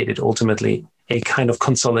necessitated ultimately a kind of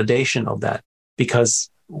consolidation of that, because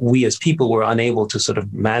we as people were unable to sort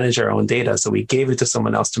of manage our own data. So we gave it to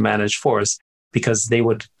someone else to manage for us, because they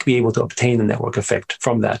would be able to obtain the network effect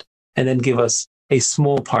from that and then give us a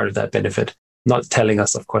small part of that benefit, not telling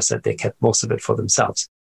us, of course, that they kept most of it for themselves.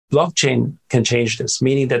 Blockchain can change this,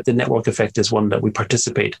 meaning that the network effect is one that we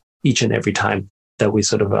participate each and every time that we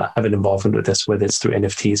sort of have an involvement with this, whether it's through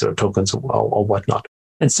NFTs or tokens or whatnot.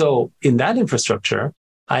 And so in that infrastructure,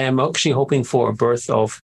 I am actually hoping for a birth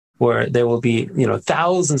of where there will be,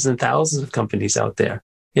 thousands and thousands of companies out there.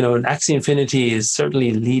 And Axie Infinity is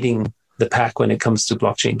certainly leading the pack when it comes to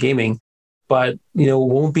blockchain gaming, but,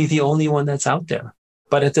 won't be the only one that's out there.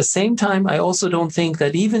 But at the same time, I also don't think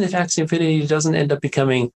that even if Axie Infinity doesn't end up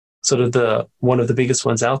becoming sort of one of the biggest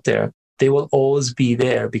ones out there, they will always be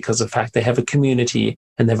there because of the fact they have a community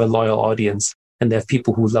and they have a loyal audience and they have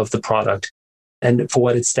people who love the product and for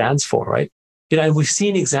what it stands for, right? And we've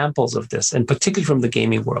seen examples of this, and particularly from the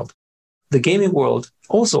gaming world. The gaming world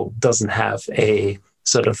also doesn't have a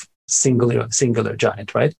sort of singular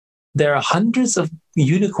giant, right? There are hundreds of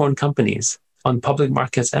unicorn companies on public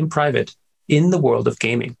markets and private in the world of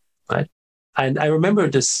gaming, right? And I remember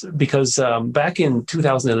this because back in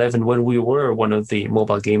 2011, when we were one of the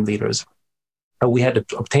mobile game leaders, we had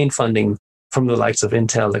obtained funding from the likes of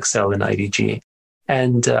Intel, Excel, and IDG.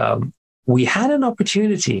 And we had an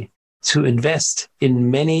opportunity to invest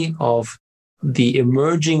in many of the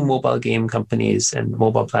emerging mobile game companies and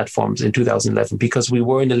mobile platforms in 2011 because we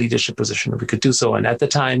were in a leadership position and we could do so. And at the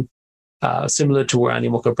time, similar to where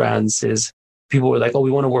Animoca Brands is, people were like, oh,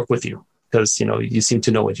 we want to work with you because, you seem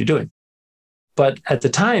to know what you're doing. But at the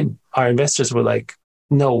time, our investors were like,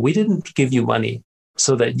 no, we didn't give you money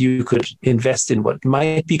so that you could invest in what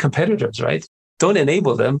might be competitors, right? Don't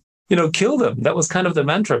enable them, kill them. That was kind of the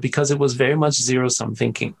mantra because it was very much zero-sum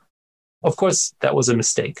thinking. Of course, that was a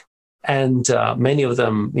mistake. And many of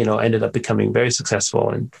them, ended up becoming very successful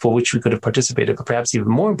and for which we could have participated. But perhaps even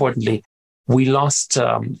more importantly, we lost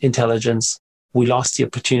intelligence. We lost the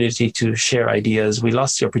opportunity to share ideas. We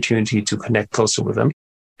lost the opportunity to connect closer with them.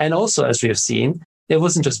 And also, as we have seen, it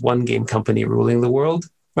wasn't just one game company ruling the world,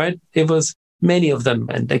 right? It was many of them,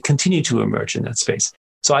 and they continue to emerge in that space.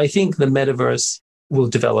 So I think the metaverse will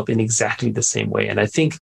develop in exactly the same way. And I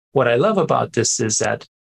think what I love about this is that,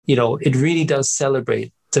 it really does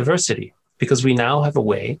celebrate diversity because we now have a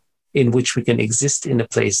way in which we can exist in a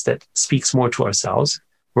place that speaks more to ourselves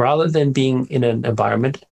rather than being in an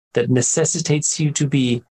environment that necessitates you to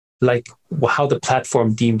be like how the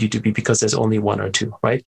platform deemed you to be because there's only one or two,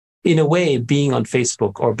 right? In a way, being on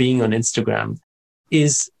Facebook or being on Instagram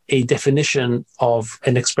is a definition of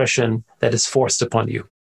an expression that is forced upon you,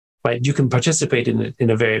 right? You can participate in it in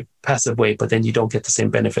a very passive way, but then you don't get the same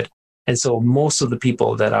benefit. And so most of the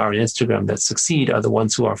people that are on Instagram that succeed are the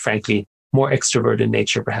ones who are frankly more extrovert in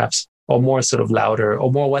nature, perhaps, or more sort of louder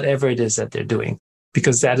or more whatever it is that they're doing,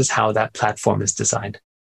 because that is how that platform is designed,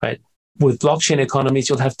 right? With blockchain economies,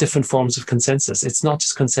 you'll have different forms of consensus. It's not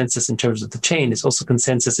just consensus in terms of the chain. It's also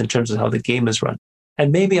consensus in terms of how the game is run.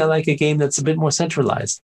 And maybe I like a game that's a bit more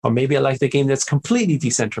centralized, or maybe I like the game that's completely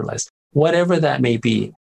decentralized. Whatever that may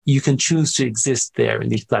be, you can choose to exist there in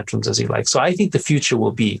these platforms as you like. So I think the future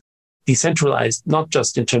will be decentralized, not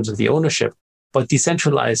just in terms of the ownership, but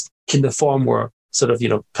decentralized in the form where sort of,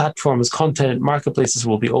 platforms, content, marketplaces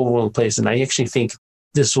will be all over the place. And I actually think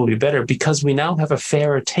this will be better because we now have a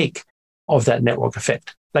fairer take of that network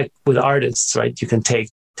effect. Like with artists, right? You can take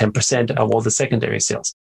 10% of all the secondary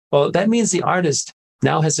sales. Well, that means the artist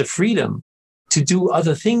now has the freedom to do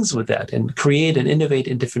other things with that and create and innovate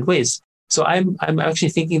in different ways. So I'm actually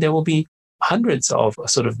thinking there will be hundreds of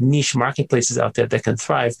sort of niche marketplaces out there that can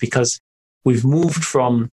thrive because we've moved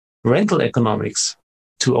from rental economics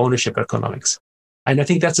to ownership economics. And I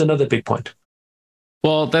think that's another big point.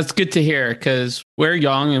 Well, that's good to hear because we're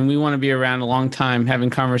young and we want to be around a long time having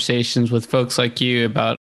conversations with folks like you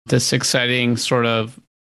about this exciting sort of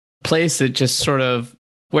place that just sort of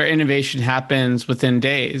where innovation happens within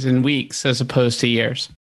days and weeks as opposed to years.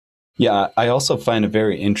 Yeah, I also find it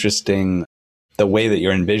very interesting the way that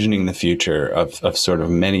you're envisioning the future of sort of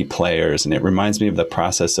many players. And it reminds me of the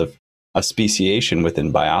process of speciation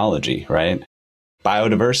within biology, right?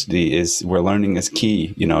 Biodiversity we're learning is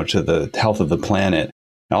key, to the health of the planet.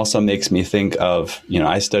 It also makes me think of,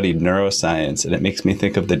 I studied neuroscience, and it makes me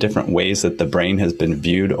think of the different ways that the brain has been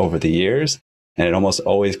viewed over the years. And it almost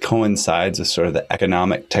always coincides with sort of the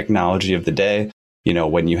economic technology of the day.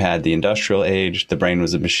 When you had the industrial age, the brain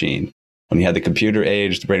was a machine. When you had the computer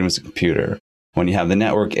age, the brain was a computer. When you have the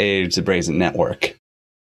network age, the brain's a network.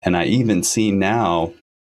 And I even see now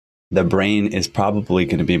the brain is probably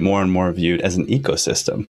going to be more and more viewed as an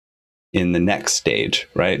ecosystem in the next stage,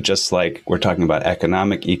 right? Just like we're talking about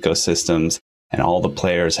economic ecosystems and all the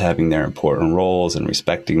players having their important roles and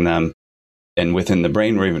respecting them. And within the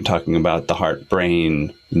brain, we're even talking about the heart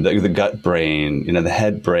brain, the gut brain, the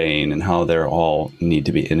head brain, and how they're all need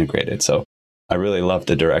to be integrated. So I really love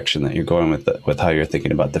the direction that you're going with how you're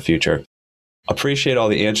thinking about the future. Appreciate all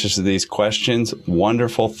the answers to these questions.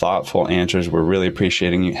 Wonderful, thoughtful answers. We're really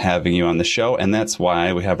appreciating having you on the show. And that's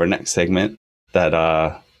why we have our next segment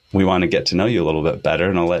that we want to get to know you a little bit better.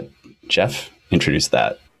 And I'll let Jeff introduce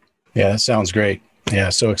that. Yeah, that sounds great. Yeah,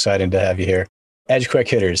 so excited to have you here. Edge Quick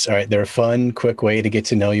Hitters. All right, they're a fun, quick way to get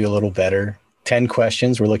to know you a little better. 10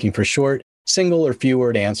 questions. We're looking for short, single or few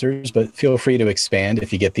word answers, but feel free to expand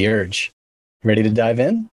if you get the urge. Ready to dive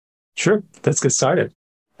in? Sure, let's get started.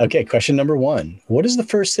 Okay, question number 1. What is the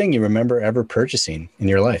first thing you remember ever purchasing in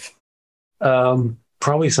your life?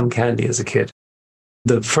 Probably some candy as a kid.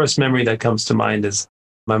 The first memory that comes to mind is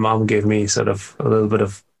my mom gave me sort of a little bit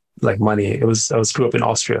of like money. I grew up in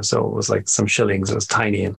Austria, so it was like some shillings. It was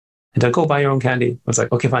tiny. And I go buy your own candy. I was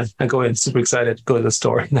like, okay, fine. I go in, super excited, go to the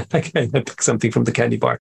store, and I pick something from the candy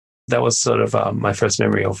bar. that was sort of my first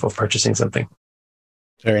memory of purchasing something.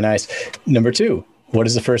 Very nice. Number 2, what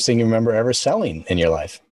is the first thing you remember ever selling in your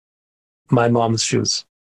life? My mom's shoes.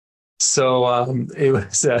 So it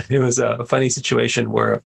was a funny situation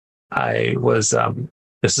where I was.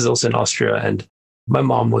 This is also in Austria, and my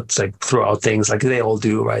mom would like throw out things like they all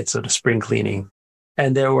do, right? Sort of spring cleaning,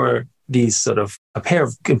 and there were these sort of a pair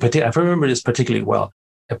of. In particular, I remember this particularly well.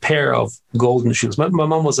 A pair of golden shoes. My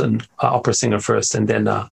mom was an opera singer first, and then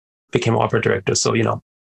became opera director. So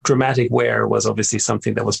dramatic wear was obviously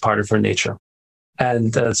something that was part of her nature,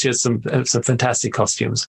 and she had some fantastic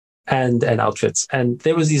costumes and outfits. And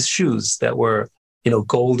there was these shoes that were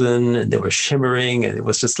golden, and they were shimmering, and it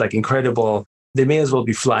was just like incredible. They may as well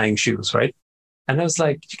be flying shoes, right? And I was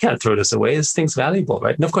like, you can't throw this away. This thing's valuable,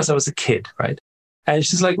 right? And of course, I was a kid, right? And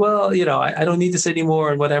she's like, well, I don't need this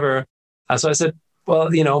anymore and whatever. So I said, well,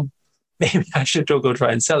 maybe I should go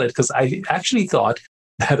try and sell it, because I actually thought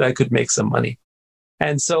that I could make some money.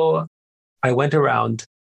 And so I went around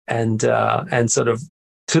and sort of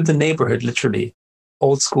to the neighborhood, literally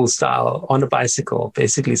old school style, on a bicycle,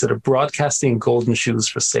 basically sort of broadcasting golden shoes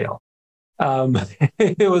for sale.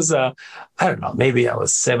 It was, I don't know, maybe I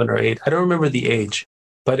was 7 or 8. I don't remember the age,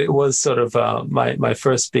 but it was sort of my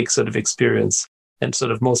first big sort of experience, and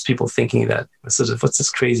sort of most people thinking that sort of, what's this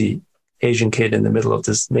crazy Asian kid in the middle of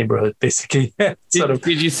this neighborhood, basically.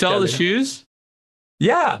 Did you sell the shoes?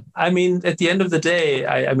 Yeah. I mean, at the end of the day,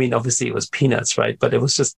 I mean, obviously it was peanuts, right? But it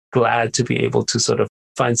was just glad to be able to sort of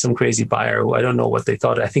find some crazy buyer who, I don't know what they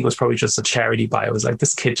thought. I think it was probably just a charity buyer. It was like,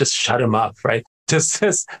 this kid, just shut him up, right? Just,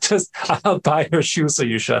 I'll buy your shoes, so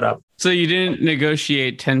you shut up. So you didn't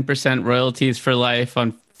negotiate 10% royalties for life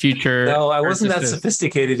on future? No, I purchases. wasn't that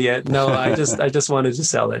sophisticated yet. No, I just wanted to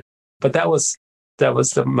sell it. But that was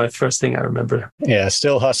my first thing I remember. Yeah,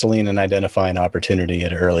 still hustling and identifying opportunity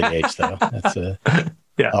at an early age, though. That's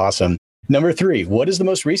awesome. Number 3, what is the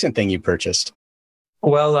most recent thing you purchased?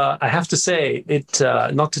 Well, I have to say it,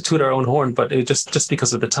 not to toot our own horn, but it just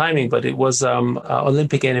because of the timing, but it was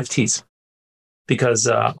Olympic NFTs, because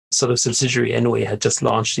sort of subsidiary Enway had just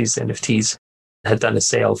launched these NFTs, had done a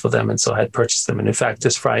sale for them, and so I had purchased them. And in fact,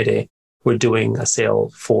 this Friday, we're doing a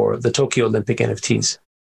sale for the Tokyo Olympic NFTs,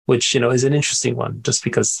 which, is an interesting one, just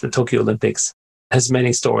because the Tokyo Olympics has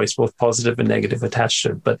many stories, both positive and negative, attached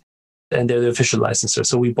to it. And they're the official licensor.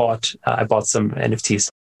 So I bought some NFTs.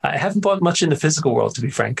 I haven't bought much in the physical world, to be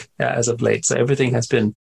frank, as of late. So everything has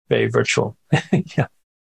been very virtual. Yeah.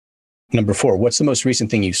 Number 4, what's the most recent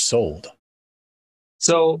thing you sold?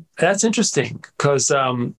 So that's interesting, because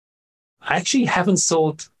I actually haven't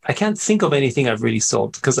sold. I can't think of anything I've really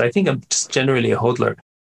sold, because I think I'm just generally a hodler.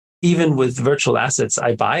 Even with virtual assets,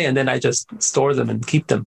 I buy and then I just store them and keep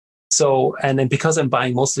them. So, and then because I'm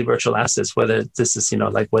buying mostly virtual assets, whether this is,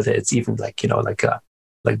 whether it's even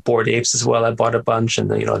like Bored Apes as well, I bought a bunch,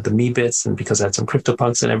 and the Meebits, and because I had some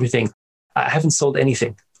CryptoPunks and everything, I haven't sold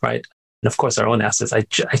anything, right? And of course, our own assets, I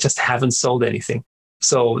just haven't sold anything.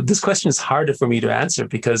 So this question is harder for me to answer,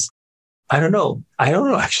 because I don't know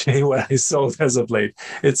actually what I sold as of late.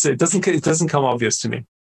 It doesn't come obvious to me.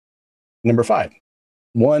 Number 5.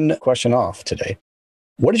 One question off today.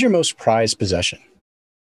 What is your most prized possession?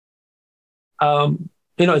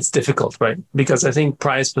 It's difficult, right? Because I think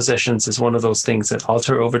prized possessions is one of those things that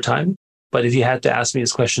alter over time. But if you had to ask me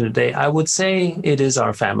this question today, I would say it is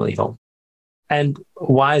our family home. And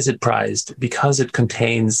why is it prized? Because it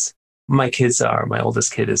contains, my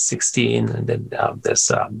oldest kid is 16, and then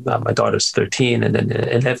there's my daughter's 13, and then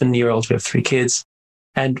 11-year-old. We have 3 kids.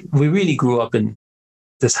 And we really grew up in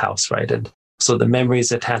this house, right? And so the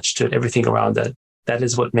memories attached to it, everything around that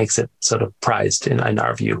is what makes it sort of prized in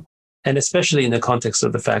our view. And especially in the context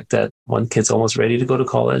of the fact that one kid's almost ready to go to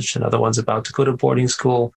college, another one's about to go to boarding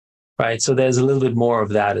school, right? So there's a little bit more of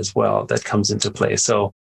that as well that comes into play.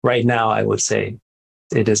 So right now, I would say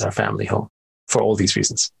it is our family home for all these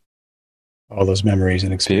reasons. All those memories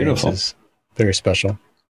and experiences. Beautiful. Very special.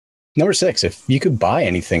 Number 6, if you could buy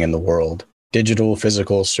anything in the world, digital,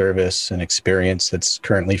 physical, service, and experience that's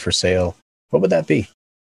currently for sale, what would that be?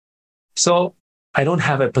 So I don't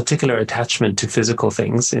have a particular attachment to physical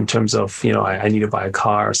things in terms of, I need to buy a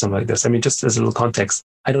car or something like this. I mean, just as a little context,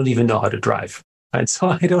 I don't even know how to drive. And so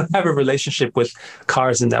I don't have a relationship with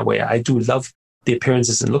cars in that way. I do love the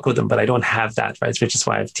appearances and look of them, but I don't have that, right? Which is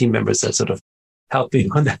why I have team members that sort of help me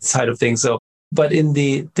on that side of things. So, but in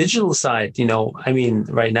the digital side,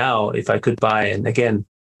 right now, if I could buy, and again,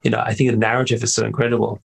 I think the narrative is so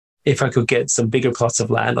incredible. If I could get some bigger plots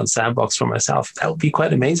of land on Sandbox for myself, that would be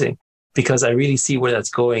quite amazing, because I really see where that's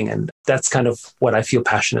going. And that's kind of what I feel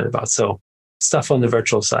passionate about. So stuff on the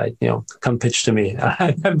virtual side, come pitch to me.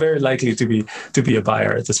 I'm very likely to be a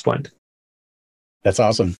buyer at this point. That's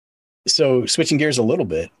awesome. So switching gears a little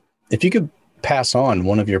bit, if you could pass on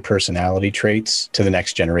one of your personality traits to the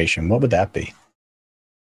next generation, what would that be?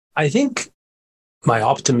 I think my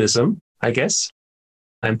optimism, I guess,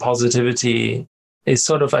 and positivity is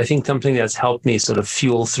sort of, I think, something that's helped me sort of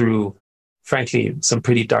fuel through, frankly, some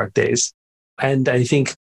pretty dark days. And I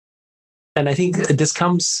think this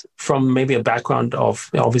comes from maybe a background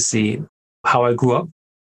of obviously how I grew up.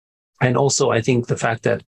 And also, I think the fact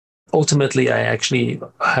that ultimately I actually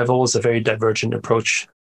have always a very divergent approach.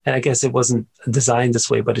 And I guess it wasn't designed this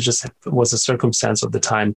way, but it just was a circumstance of the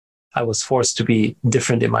time. I was forced to be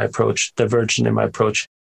different in my approach, divergent in my approach,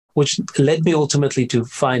 which led me ultimately to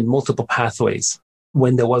find multiple pathways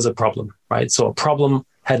when there was a problem, right? So a problem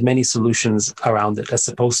had many solutions around it, as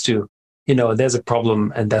opposed to, there's a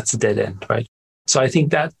problem and that's a dead end, right? So I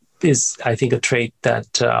think that is, a trait that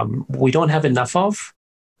we don't have enough of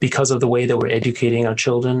because of the way that we're educating our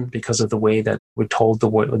children, because of the way that we're told the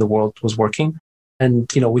world was working. And,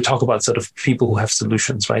 we talk about sort of people who have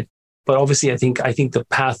solutions, right? But obviously, I think the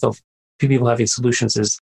path of people having solutions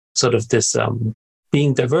is sort of this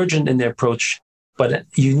being divergent in their approach, but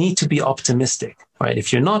you need to be optimistic, right?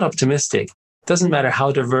 If you're not optimistic, it doesn't matter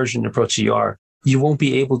how divergent approach you are, you won't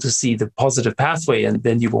be able to see the positive pathway, and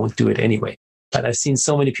then you won't do it anyway. And I've seen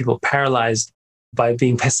so many people paralyzed by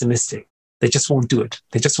being pessimistic. They just won't do it.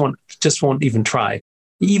 They just won't even try.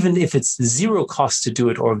 Even if it's zero cost to do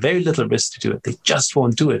it or very little risk to do it, they just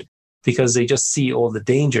won't do it because they just see all the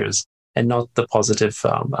dangers and not the positive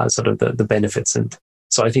sort of the benefits. And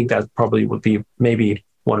so I think that probably would be maybe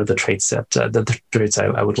one of the traits that the traits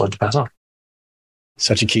I would want to pass on.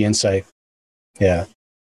 Such a key insight. Yeah.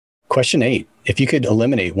 Question 8. If you could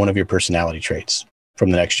eliminate one of your personality traits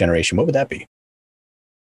from the next generation, what would that be?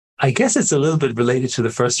 I guess it's a little bit related to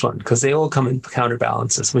the first one because they all come in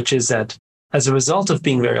counterbalances, which is that as a result of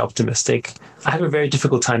being very optimistic, I have a very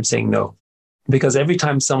difficult time saying no. Because every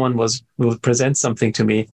time someone will present something to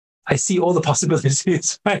me, I see all the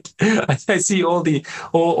possibilities, right? I see all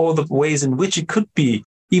the ways in which it could be,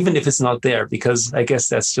 even if it's not there, because I guess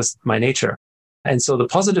that's just my nature. And so the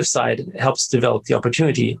positive side helps develop the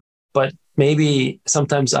opportunity, but maybe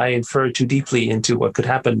sometimes I infer too deeply into what could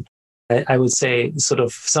happen. I would say sort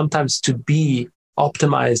of sometimes to be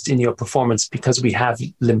optimized in your performance because we have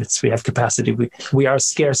limits, we have capacity, we are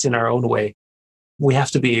scarce in our own way. We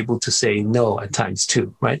have to be able to say no at times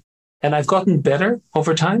too, right? And I've gotten better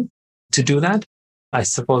over time to do that. I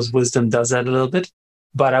suppose wisdom does that a little bit,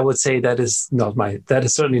 but I would say that is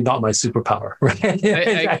certainly not my superpower,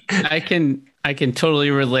 right? I can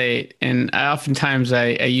totally relate. And oftentimes I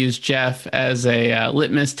use Jeff as a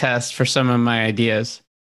litmus test for some of my ideas.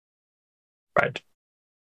 Right.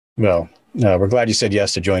 Well, we're glad you said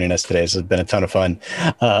yes to joining us today. This has been a ton of fun.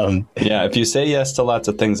 Yeah, if you say yes to lots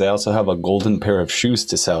of things, I also have a golden pair of shoes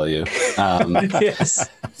to sell you. Yes.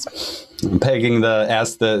 I'm pegging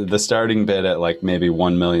the starting bid at like maybe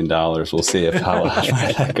 $1 million. We'll see how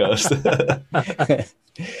that goes.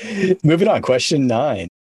 Moving on, question 9.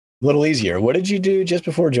 A little easier. What did you do just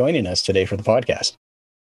before joining us today for the podcast?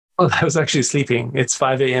 Well, I was actually sleeping. It's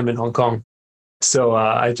 5 a.m. in Hong Kong. So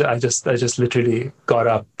I just literally got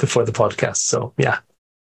up before the podcast. So yeah.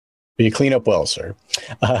 You clean up well, sir.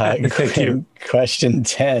 Thank you. Question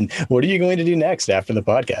 10. What are you going to do next after the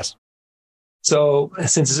podcast? So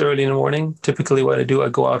since it's early in the morning, typically what I do, I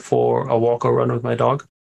go out for a walk or run with my dog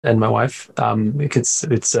and my wife. It's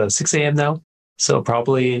 6 a.m. now. So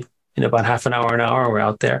probably in about half an hour, we're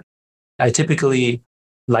out there. I typically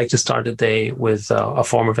like to start the day with a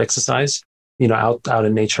form of exercise. Out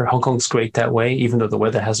in nature. Hong Kong's great that way, even though the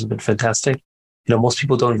weather hasn't been fantastic. Most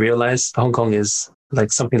people don't realize Hong Kong is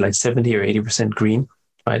like something like 70 or 80% green,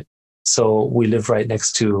 right? So we live right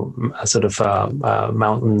next to sort of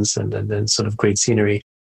mountains and then sort of great scenery.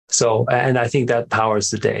 So, and I think that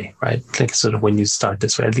powers the day, right? Like sort of when you start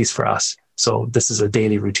this way, at least for us. So this is a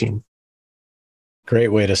daily routine. Great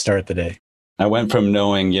way to start the day. I went from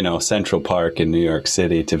knowing, Central Park in New York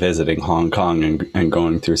City to visiting Hong Kong and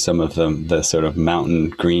going through some of the sort of mountain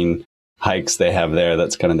green hikes they have there.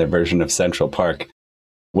 That's kind of their version of Central Park.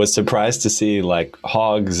 Was surprised to see like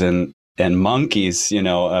hogs and monkeys,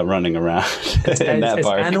 running around in that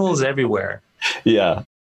park. Animals everywhere. Yeah,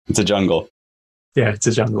 it's a jungle. Yeah, it's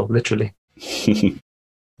a jungle, literally.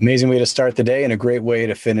 Amazing way to start the day and a great way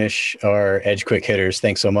to finish our Edge Quick Hitters.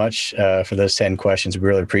 Thanks so much for those 10 questions. We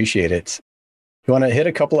really appreciate it. You want to hit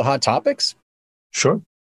a couple of hot topics? Sure.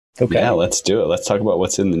 Okay. Yeah, let's do it. Let's talk about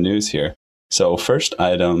what's in the news here. So first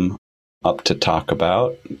item, up to talk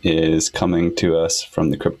about is coming to us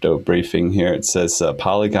from the crypto briefing here. It says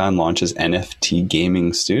Polygon launches NFT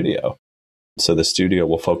gaming studio. So the studio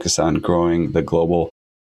will focus on growing the global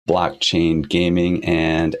blockchain gaming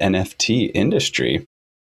and NFT industry.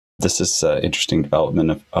 This is an interesting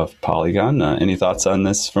development of Polygon. Any thoughts on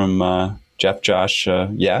this from Jeff, Josh,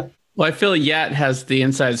 Yat? Well, I feel Yat has the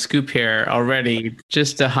inside scoop here already,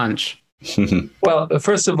 just a hunch. Well,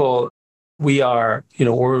 first of all, we're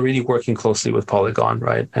really working closely with Polygon,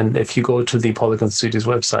 right? And if you go to the Polygon Studios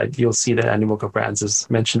website, you'll see that Animoca Brands is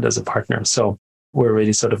mentioned as a partner. So we're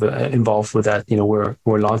really sort of involved with that.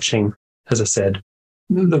 We're launching, as I said,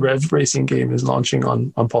 the Rev Racing game is launching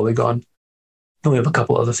on Polygon. And we have a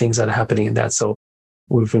couple other things that are happening in that. So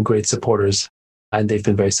we've been great supporters, and they've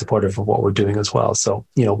been very supportive of what we're doing as well. So,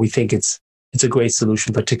 we think it's a great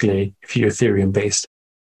solution, particularly if you're Ethereum based.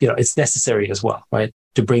 It's necessary as well, right?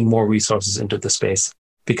 To bring more resources into the space,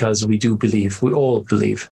 because we all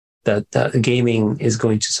believe that gaming is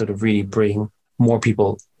going to sort of really bring more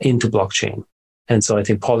people into blockchain. And so I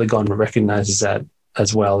think Polygon recognizes that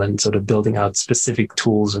as well, and sort of building out specific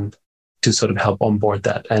tools and to sort of help onboard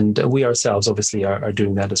that. And we ourselves obviously are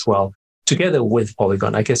doing that as well, together with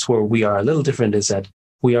Polygon. I guess where we are a little different is that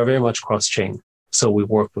we are very much cross-chain. So we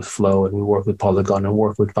work with Flow, and we work with Polygon, and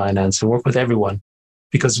work with Binance, and work with everyone,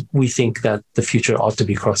 because we think that the future ought to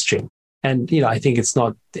be cross-chain. And, I think it's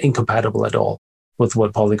not incompatible at all with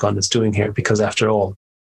what Polygon is doing here, because after all,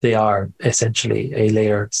 they are essentially a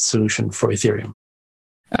layered solution for Ethereum.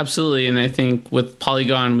 Absolutely. And I think with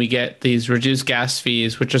Polygon, we get these reduced gas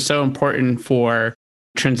fees, which are so important for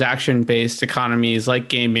transaction-based economies like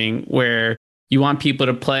gaming, where you want people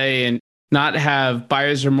to play and not have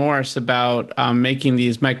buyer's remorse about making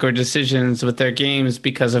these micro decisions with their games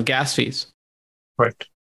because of gas fees. Right.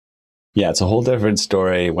 Yeah, it's a whole different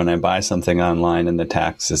story when I buy something online and the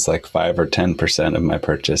tax is like 5 or 10% of my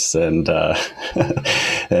purchase, and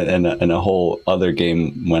and a whole other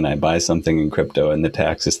game when I buy something in crypto and the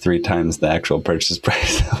tax is 3 times the actual purchase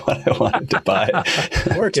price of what I wanted to buy.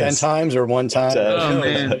 Or 10 times or 1 time. Oh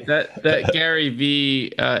man, that Gary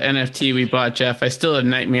V NFT we bought, Jeff, I still have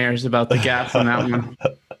nightmares about the gas on that one.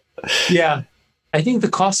 Yeah. I think the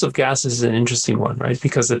cost of gas is an interesting one, right?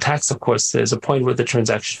 Because the tax, of course, there's a point where the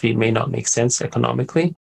transaction fee may not make sense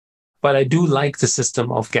economically. But I do like the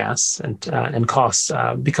system of gas and costs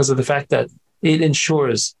because of the fact that it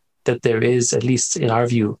ensures that there is, at least in our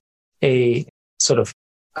view, a sort of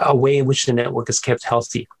a way in which the network is kept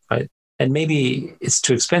healthy, right? And maybe it's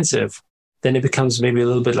too expensive, then it becomes maybe a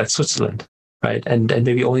little bit like Switzerland, right? And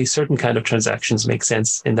maybe only certain kind of transactions make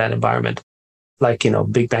sense in that environment, like,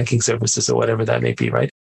 big banking services or whatever that may be, right?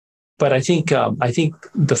 But I think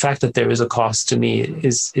the fact that there is a cost to me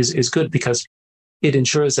is good, because it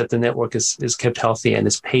ensures that the network is kept healthy and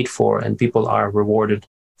is paid for, and people are rewarded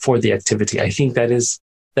for the activity. I think that is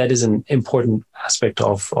an important aspect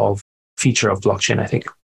of feature of blockchain, I think.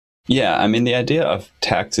 Yeah, I mean, the idea of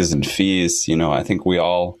taxes and fees, I think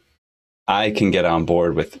I can get on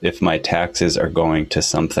board with if my taxes are going to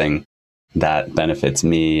something that benefits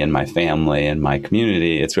me and my family and my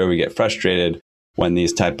community. It's where we get frustrated when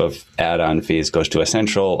these type of add-on fees goes to a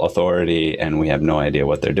central authority and we have no idea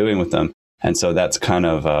what they're doing with them. And so that's kind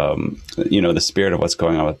of, the spirit of what's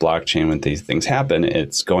going on with blockchain when these things happen.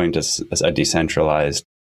 It's going to a decentralized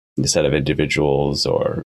set of individuals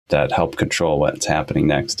or that help control what's happening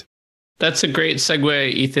next. That's a great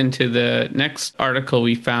segue, Ethan, to the next article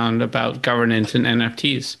we found about governance and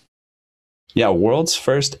NFTs. Yeah, world's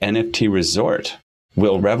first NFT resort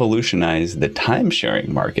will revolutionize the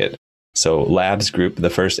time-sharing market. So Labs Group, the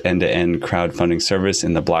first end-to-end crowdfunding service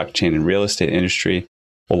in the blockchain and real estate industry,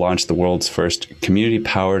 will launch the world's first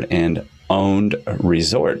community-powered and owned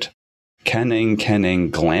resort, Kenang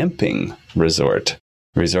Glamping Resort.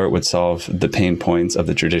 The resort would solve the pain points of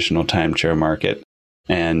the traditional timeshare market.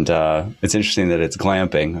 And it's interesting that it's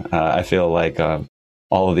glamping. I feel like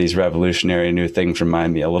all of these revolutionary new things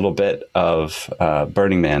remind me a little bit of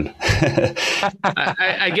Burning Man.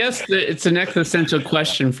 I guess it's an existential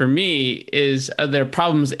question for me is, are there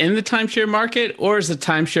problems in the timeshare market, or is the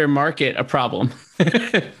timeshare market a problem?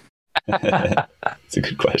 It's a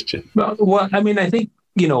good question. Well, I mean, I think,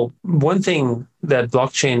 one thing that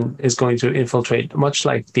blockchain is going to infiltrate, much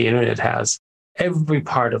like the internet has, every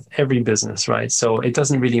part of every business, right? So it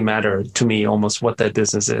doesn't really matter to me almost what that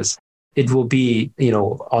business is. It will be,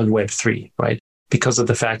 on Web3, right? Because of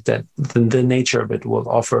the fact that the nature of it will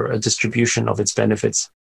offer a distribution of its benefits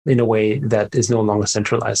in a way that is no longer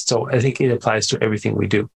centralized. So I think it applies to everything we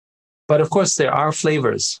do. But of course, there are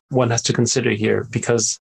flavors one has to consider here,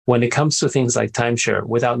 because when it comes to things like timeshare,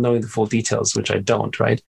 without knowing the full details, which I don't,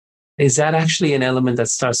 right? is that actually an element that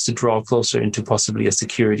starts to draw closer into possibly a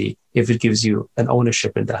security if it gives you an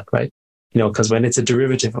ownership in that, right? Because when it's a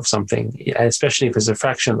derivative of something, especially if it's a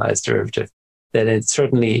fractionalized derivative, then it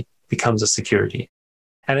certainly becomes a security.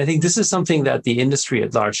 And I think this is something that the industry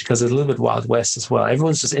at large, because it's a little bit Wild West as well,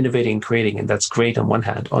 everyone's just innovating and creating, and that's great on one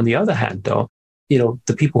hand. On the other hand, though,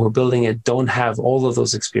 the people who are building it don't have all of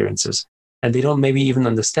those experiences, and they don't maybe even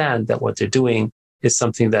understand that what they're doing is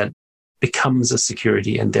something that becomes a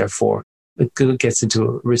security, and therefore it gets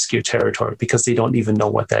into riskier territory because they don't even know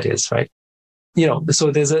what that is, right?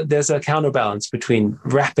 So there's a counterbalance between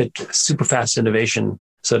rapid, super fast innovation,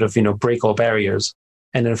 sort of, break all barriers.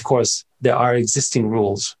 And then, of course, there are existing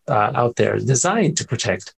rules out there designed to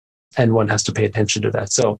protect, and one has to pay attention to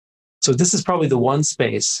that. So this is probably the one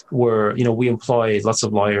space where, we employ lots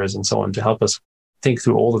of lawyers and so on to help us think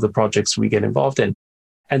through all of the projects we get involved in.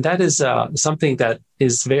 And that is something that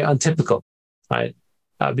is very untypical, right?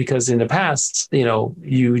 Because in the past,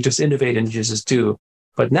 you just innovate and you just do.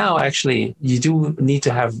 But now, actually, you do need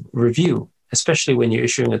to have review, especially when you're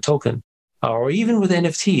issuing a token, or even with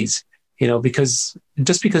NFTs, because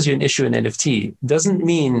just because you issue an NFT doesn't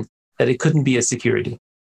mean that it couldn't be a security.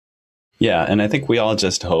 Yeah, and I think we all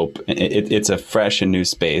just hope it's a fresh and new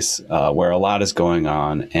space where a lot is going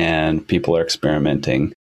on and people are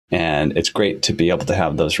experimenting. And it's great to be able to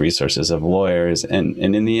have those resources of lawyers. And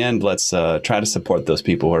in the end, let's try to support those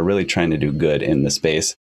people who are really trying to do good in the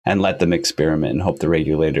space and let them experiment and hope the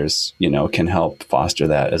regulators, can help foster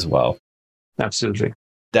that as well. Absolutely.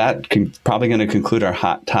 That probably going to conclude our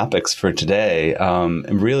hot topics for today.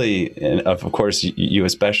 Really, and of course, you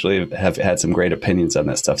especially have had some great opinions on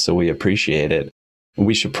that stuff, so we appreciate it.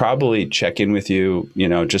 We should probably check in with you,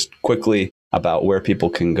 just quickly about where people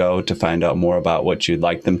can go to find out more about what you'd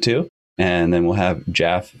like them to. And then we'll have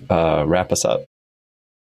Jeff wrap us up.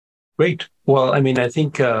 Great. Well, I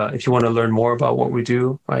think if you want to learn more about what we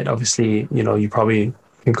do, right, obviously, you probably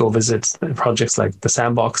can go visit projects like The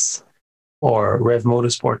Sandbox or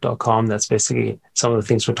revmotorsport.com. That's basically some of the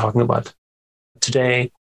things we're talking about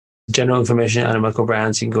today. General information on Animoca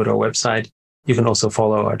Brands, you can go to our website. You can also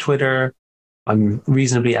follow our Twitter. I'm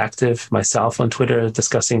reasonably active myself on Twitter,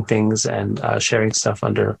 discussing things and sharing stuff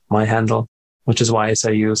under my handle, which is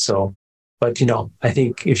YSIU. So, but, I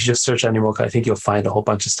think if you just search Animoca, I think you'll find a whole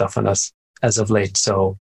bunch of stuff on us as of late.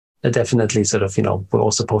 So definitely sort of, we'll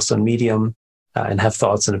also post on Medium and have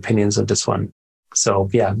thoughts and opinions on this one. So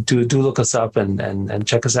yeah, do look us up and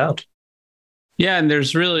check us out. Yeah, and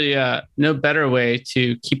there's really no better way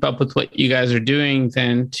to keep up with what you guys are doing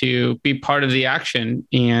than to be part of the action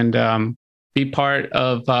and be part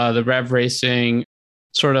of the Rev Racing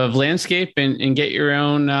sort of landscape and get your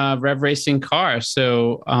own Rev Racing car.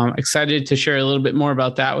 So excited to share a little bit more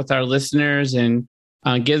about that with our listeners and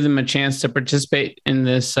give them a chance to participate in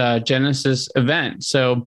this Genesis event.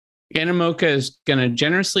 So Animoca is going to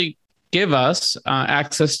generously give us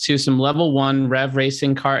access to some level 1 Rev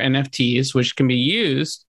Racing car NFTs, which can be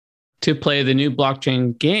used to play the new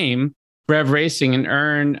blockchain game, Rev Racing, and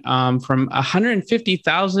earn from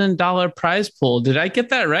 $150,000 prize pool. Did I get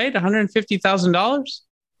that right? $150,000?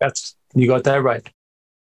 You got that right.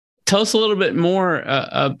 Tell us a little bit more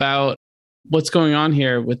about what's going on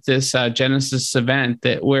here with this Genesis event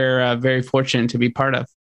that we're very fortunate to be part of.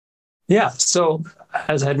 Yeah. So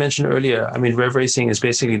as I had mentioned earlier, Rev Racing is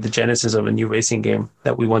basically the genesis of a new racing game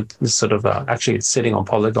that we want to sort of actually it's sitting on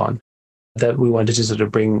Polygon that we wanted to sort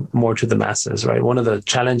of bring more to the masses, right? One of the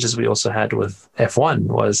challenges we also had with F1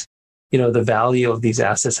 was, the value of these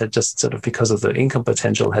assets had just sort of, because of the income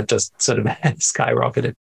potential, had just sort of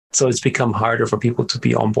skyrocketed. So it's become harder for people to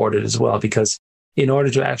be onboarded as well, because in order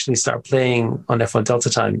to actually start playing on F1 Delta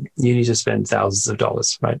Time, you need to spend thousands of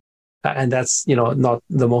dollars, right? And that's, not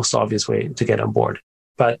the most obvious way to get on board,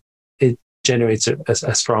 but it generates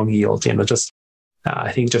a strong yield.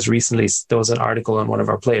 I think just recently there was an article on one of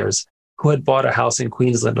our players who had bought a house in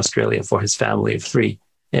Queensland, Australia for his family of 3,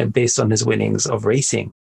 based on his winnings of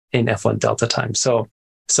racing in F1 Delta Time. So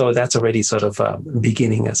that's already sort of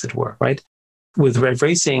beginning, as it were, right? With Rev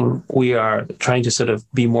Racing, we are trying to sort of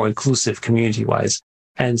be more inclusive community-wise.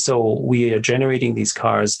 And so we are generating these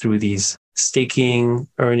cars through these staking,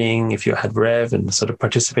 earning, if you had Rev, and sort of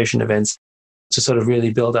participation events to sort of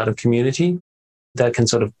really build out a community that can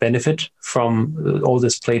sort of benefit from all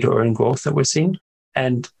this play to earn growth that we're seeing.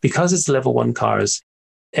 And because it's level 1 cars,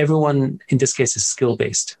 everyone in this case is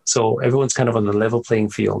skill-based. So everyone's kind of on the level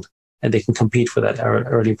playing field and they can compete for that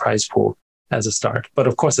early prize pool as a start. But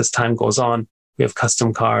of course, as time goes on, we have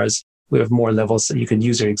custom cars. We have more levels that you can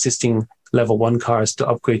use your existing level 1 cars to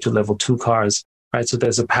upgrade to level 2 cars, right? So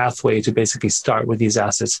there's a pathway to basically start with these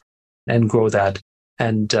assets and grow that.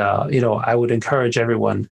 And, I would encourage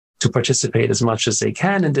everyone to participate as much as they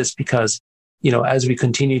can in this because, as we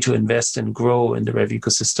continue to invest and grow in the Rev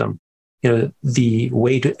ecosystem, the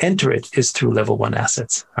way to enter it is through level 1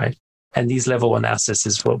 assets, right? And these level 1 assets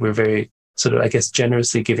is what we're very sort of, I guess,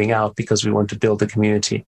 generously giving out because we want to build a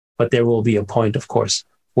community. But there will be a point, of course,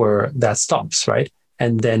 where that stops, right?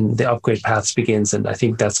 And then the upgrade paths begins. And I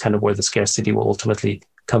think that's kind of where the scarcity will ultimately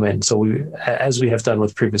come in. So as we have done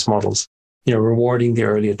with previous models, rewarding the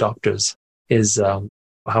early adopters is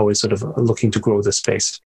how we're sort of looking to grow the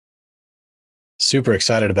space. Super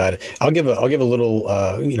excited about it. I'll give a little,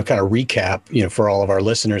 kind of recap, for all of our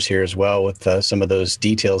listeners here as well with some of those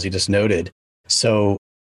details you just noted. So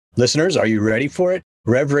listeners, are you ready for it?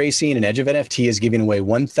 Rev Racing and Edge of NFT is giving away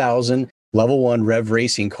 1,000 level 1 Rev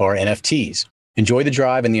Racing car NFTs. Enjoy the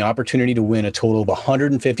drive and the opportunity to win a total of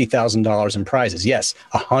 $150,000 in prizes. Yes,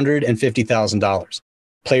 $150,000.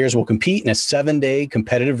 Players will compete in a 7-day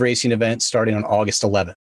competitive racing event starting on August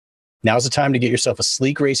 11th. Now's the time to get yourself a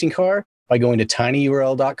sleek racing car by going to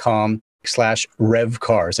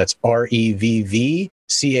tinyurl.com/revcars. That's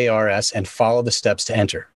REVVCARS and follow the steps to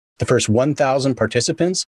enter. The first 1,000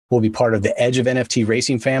 participants will be part of the Edge of NFT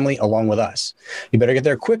racing family along with us. You better get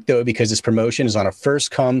there quick though, because this promotion is on a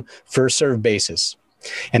first come, first served basis.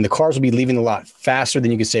 And the cars will be leaving the lot faster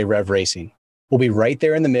than you can say Rev Racing. We'll be right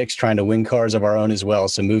there in the mix trying to win cars of our own as well,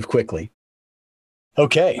 so move quickly.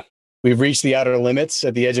 Okay. We've reached the outer limits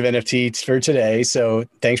at the Edge of NFT for today. So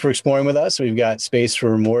thanks for exploring with us. We've got space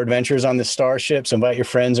for more adventures on the Starship. So invite your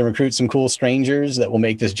friends and recruit some cool strangers that will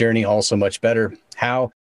make this journey all so much better. How?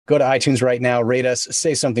 Go to iTunes right now, rate us,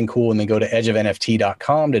 say something cool, and then go to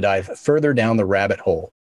edgeofnft.com to dive further down the rabbit hole.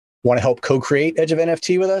 Want to help co-create Edge of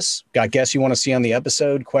NFT with us? Got guests you want to see on the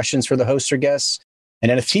episode, questions for the hosts or guests, an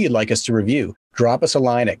NFT you'd like us to review? Drop us a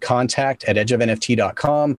line at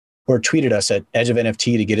contact@edgeofnft.com or tweet at us at edgeofnft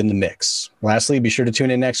to get in the mix. Lastly, be sure to tune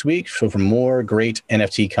in next week for more great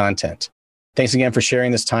NFT content. Thanks again for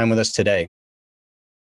sharing this time with us today.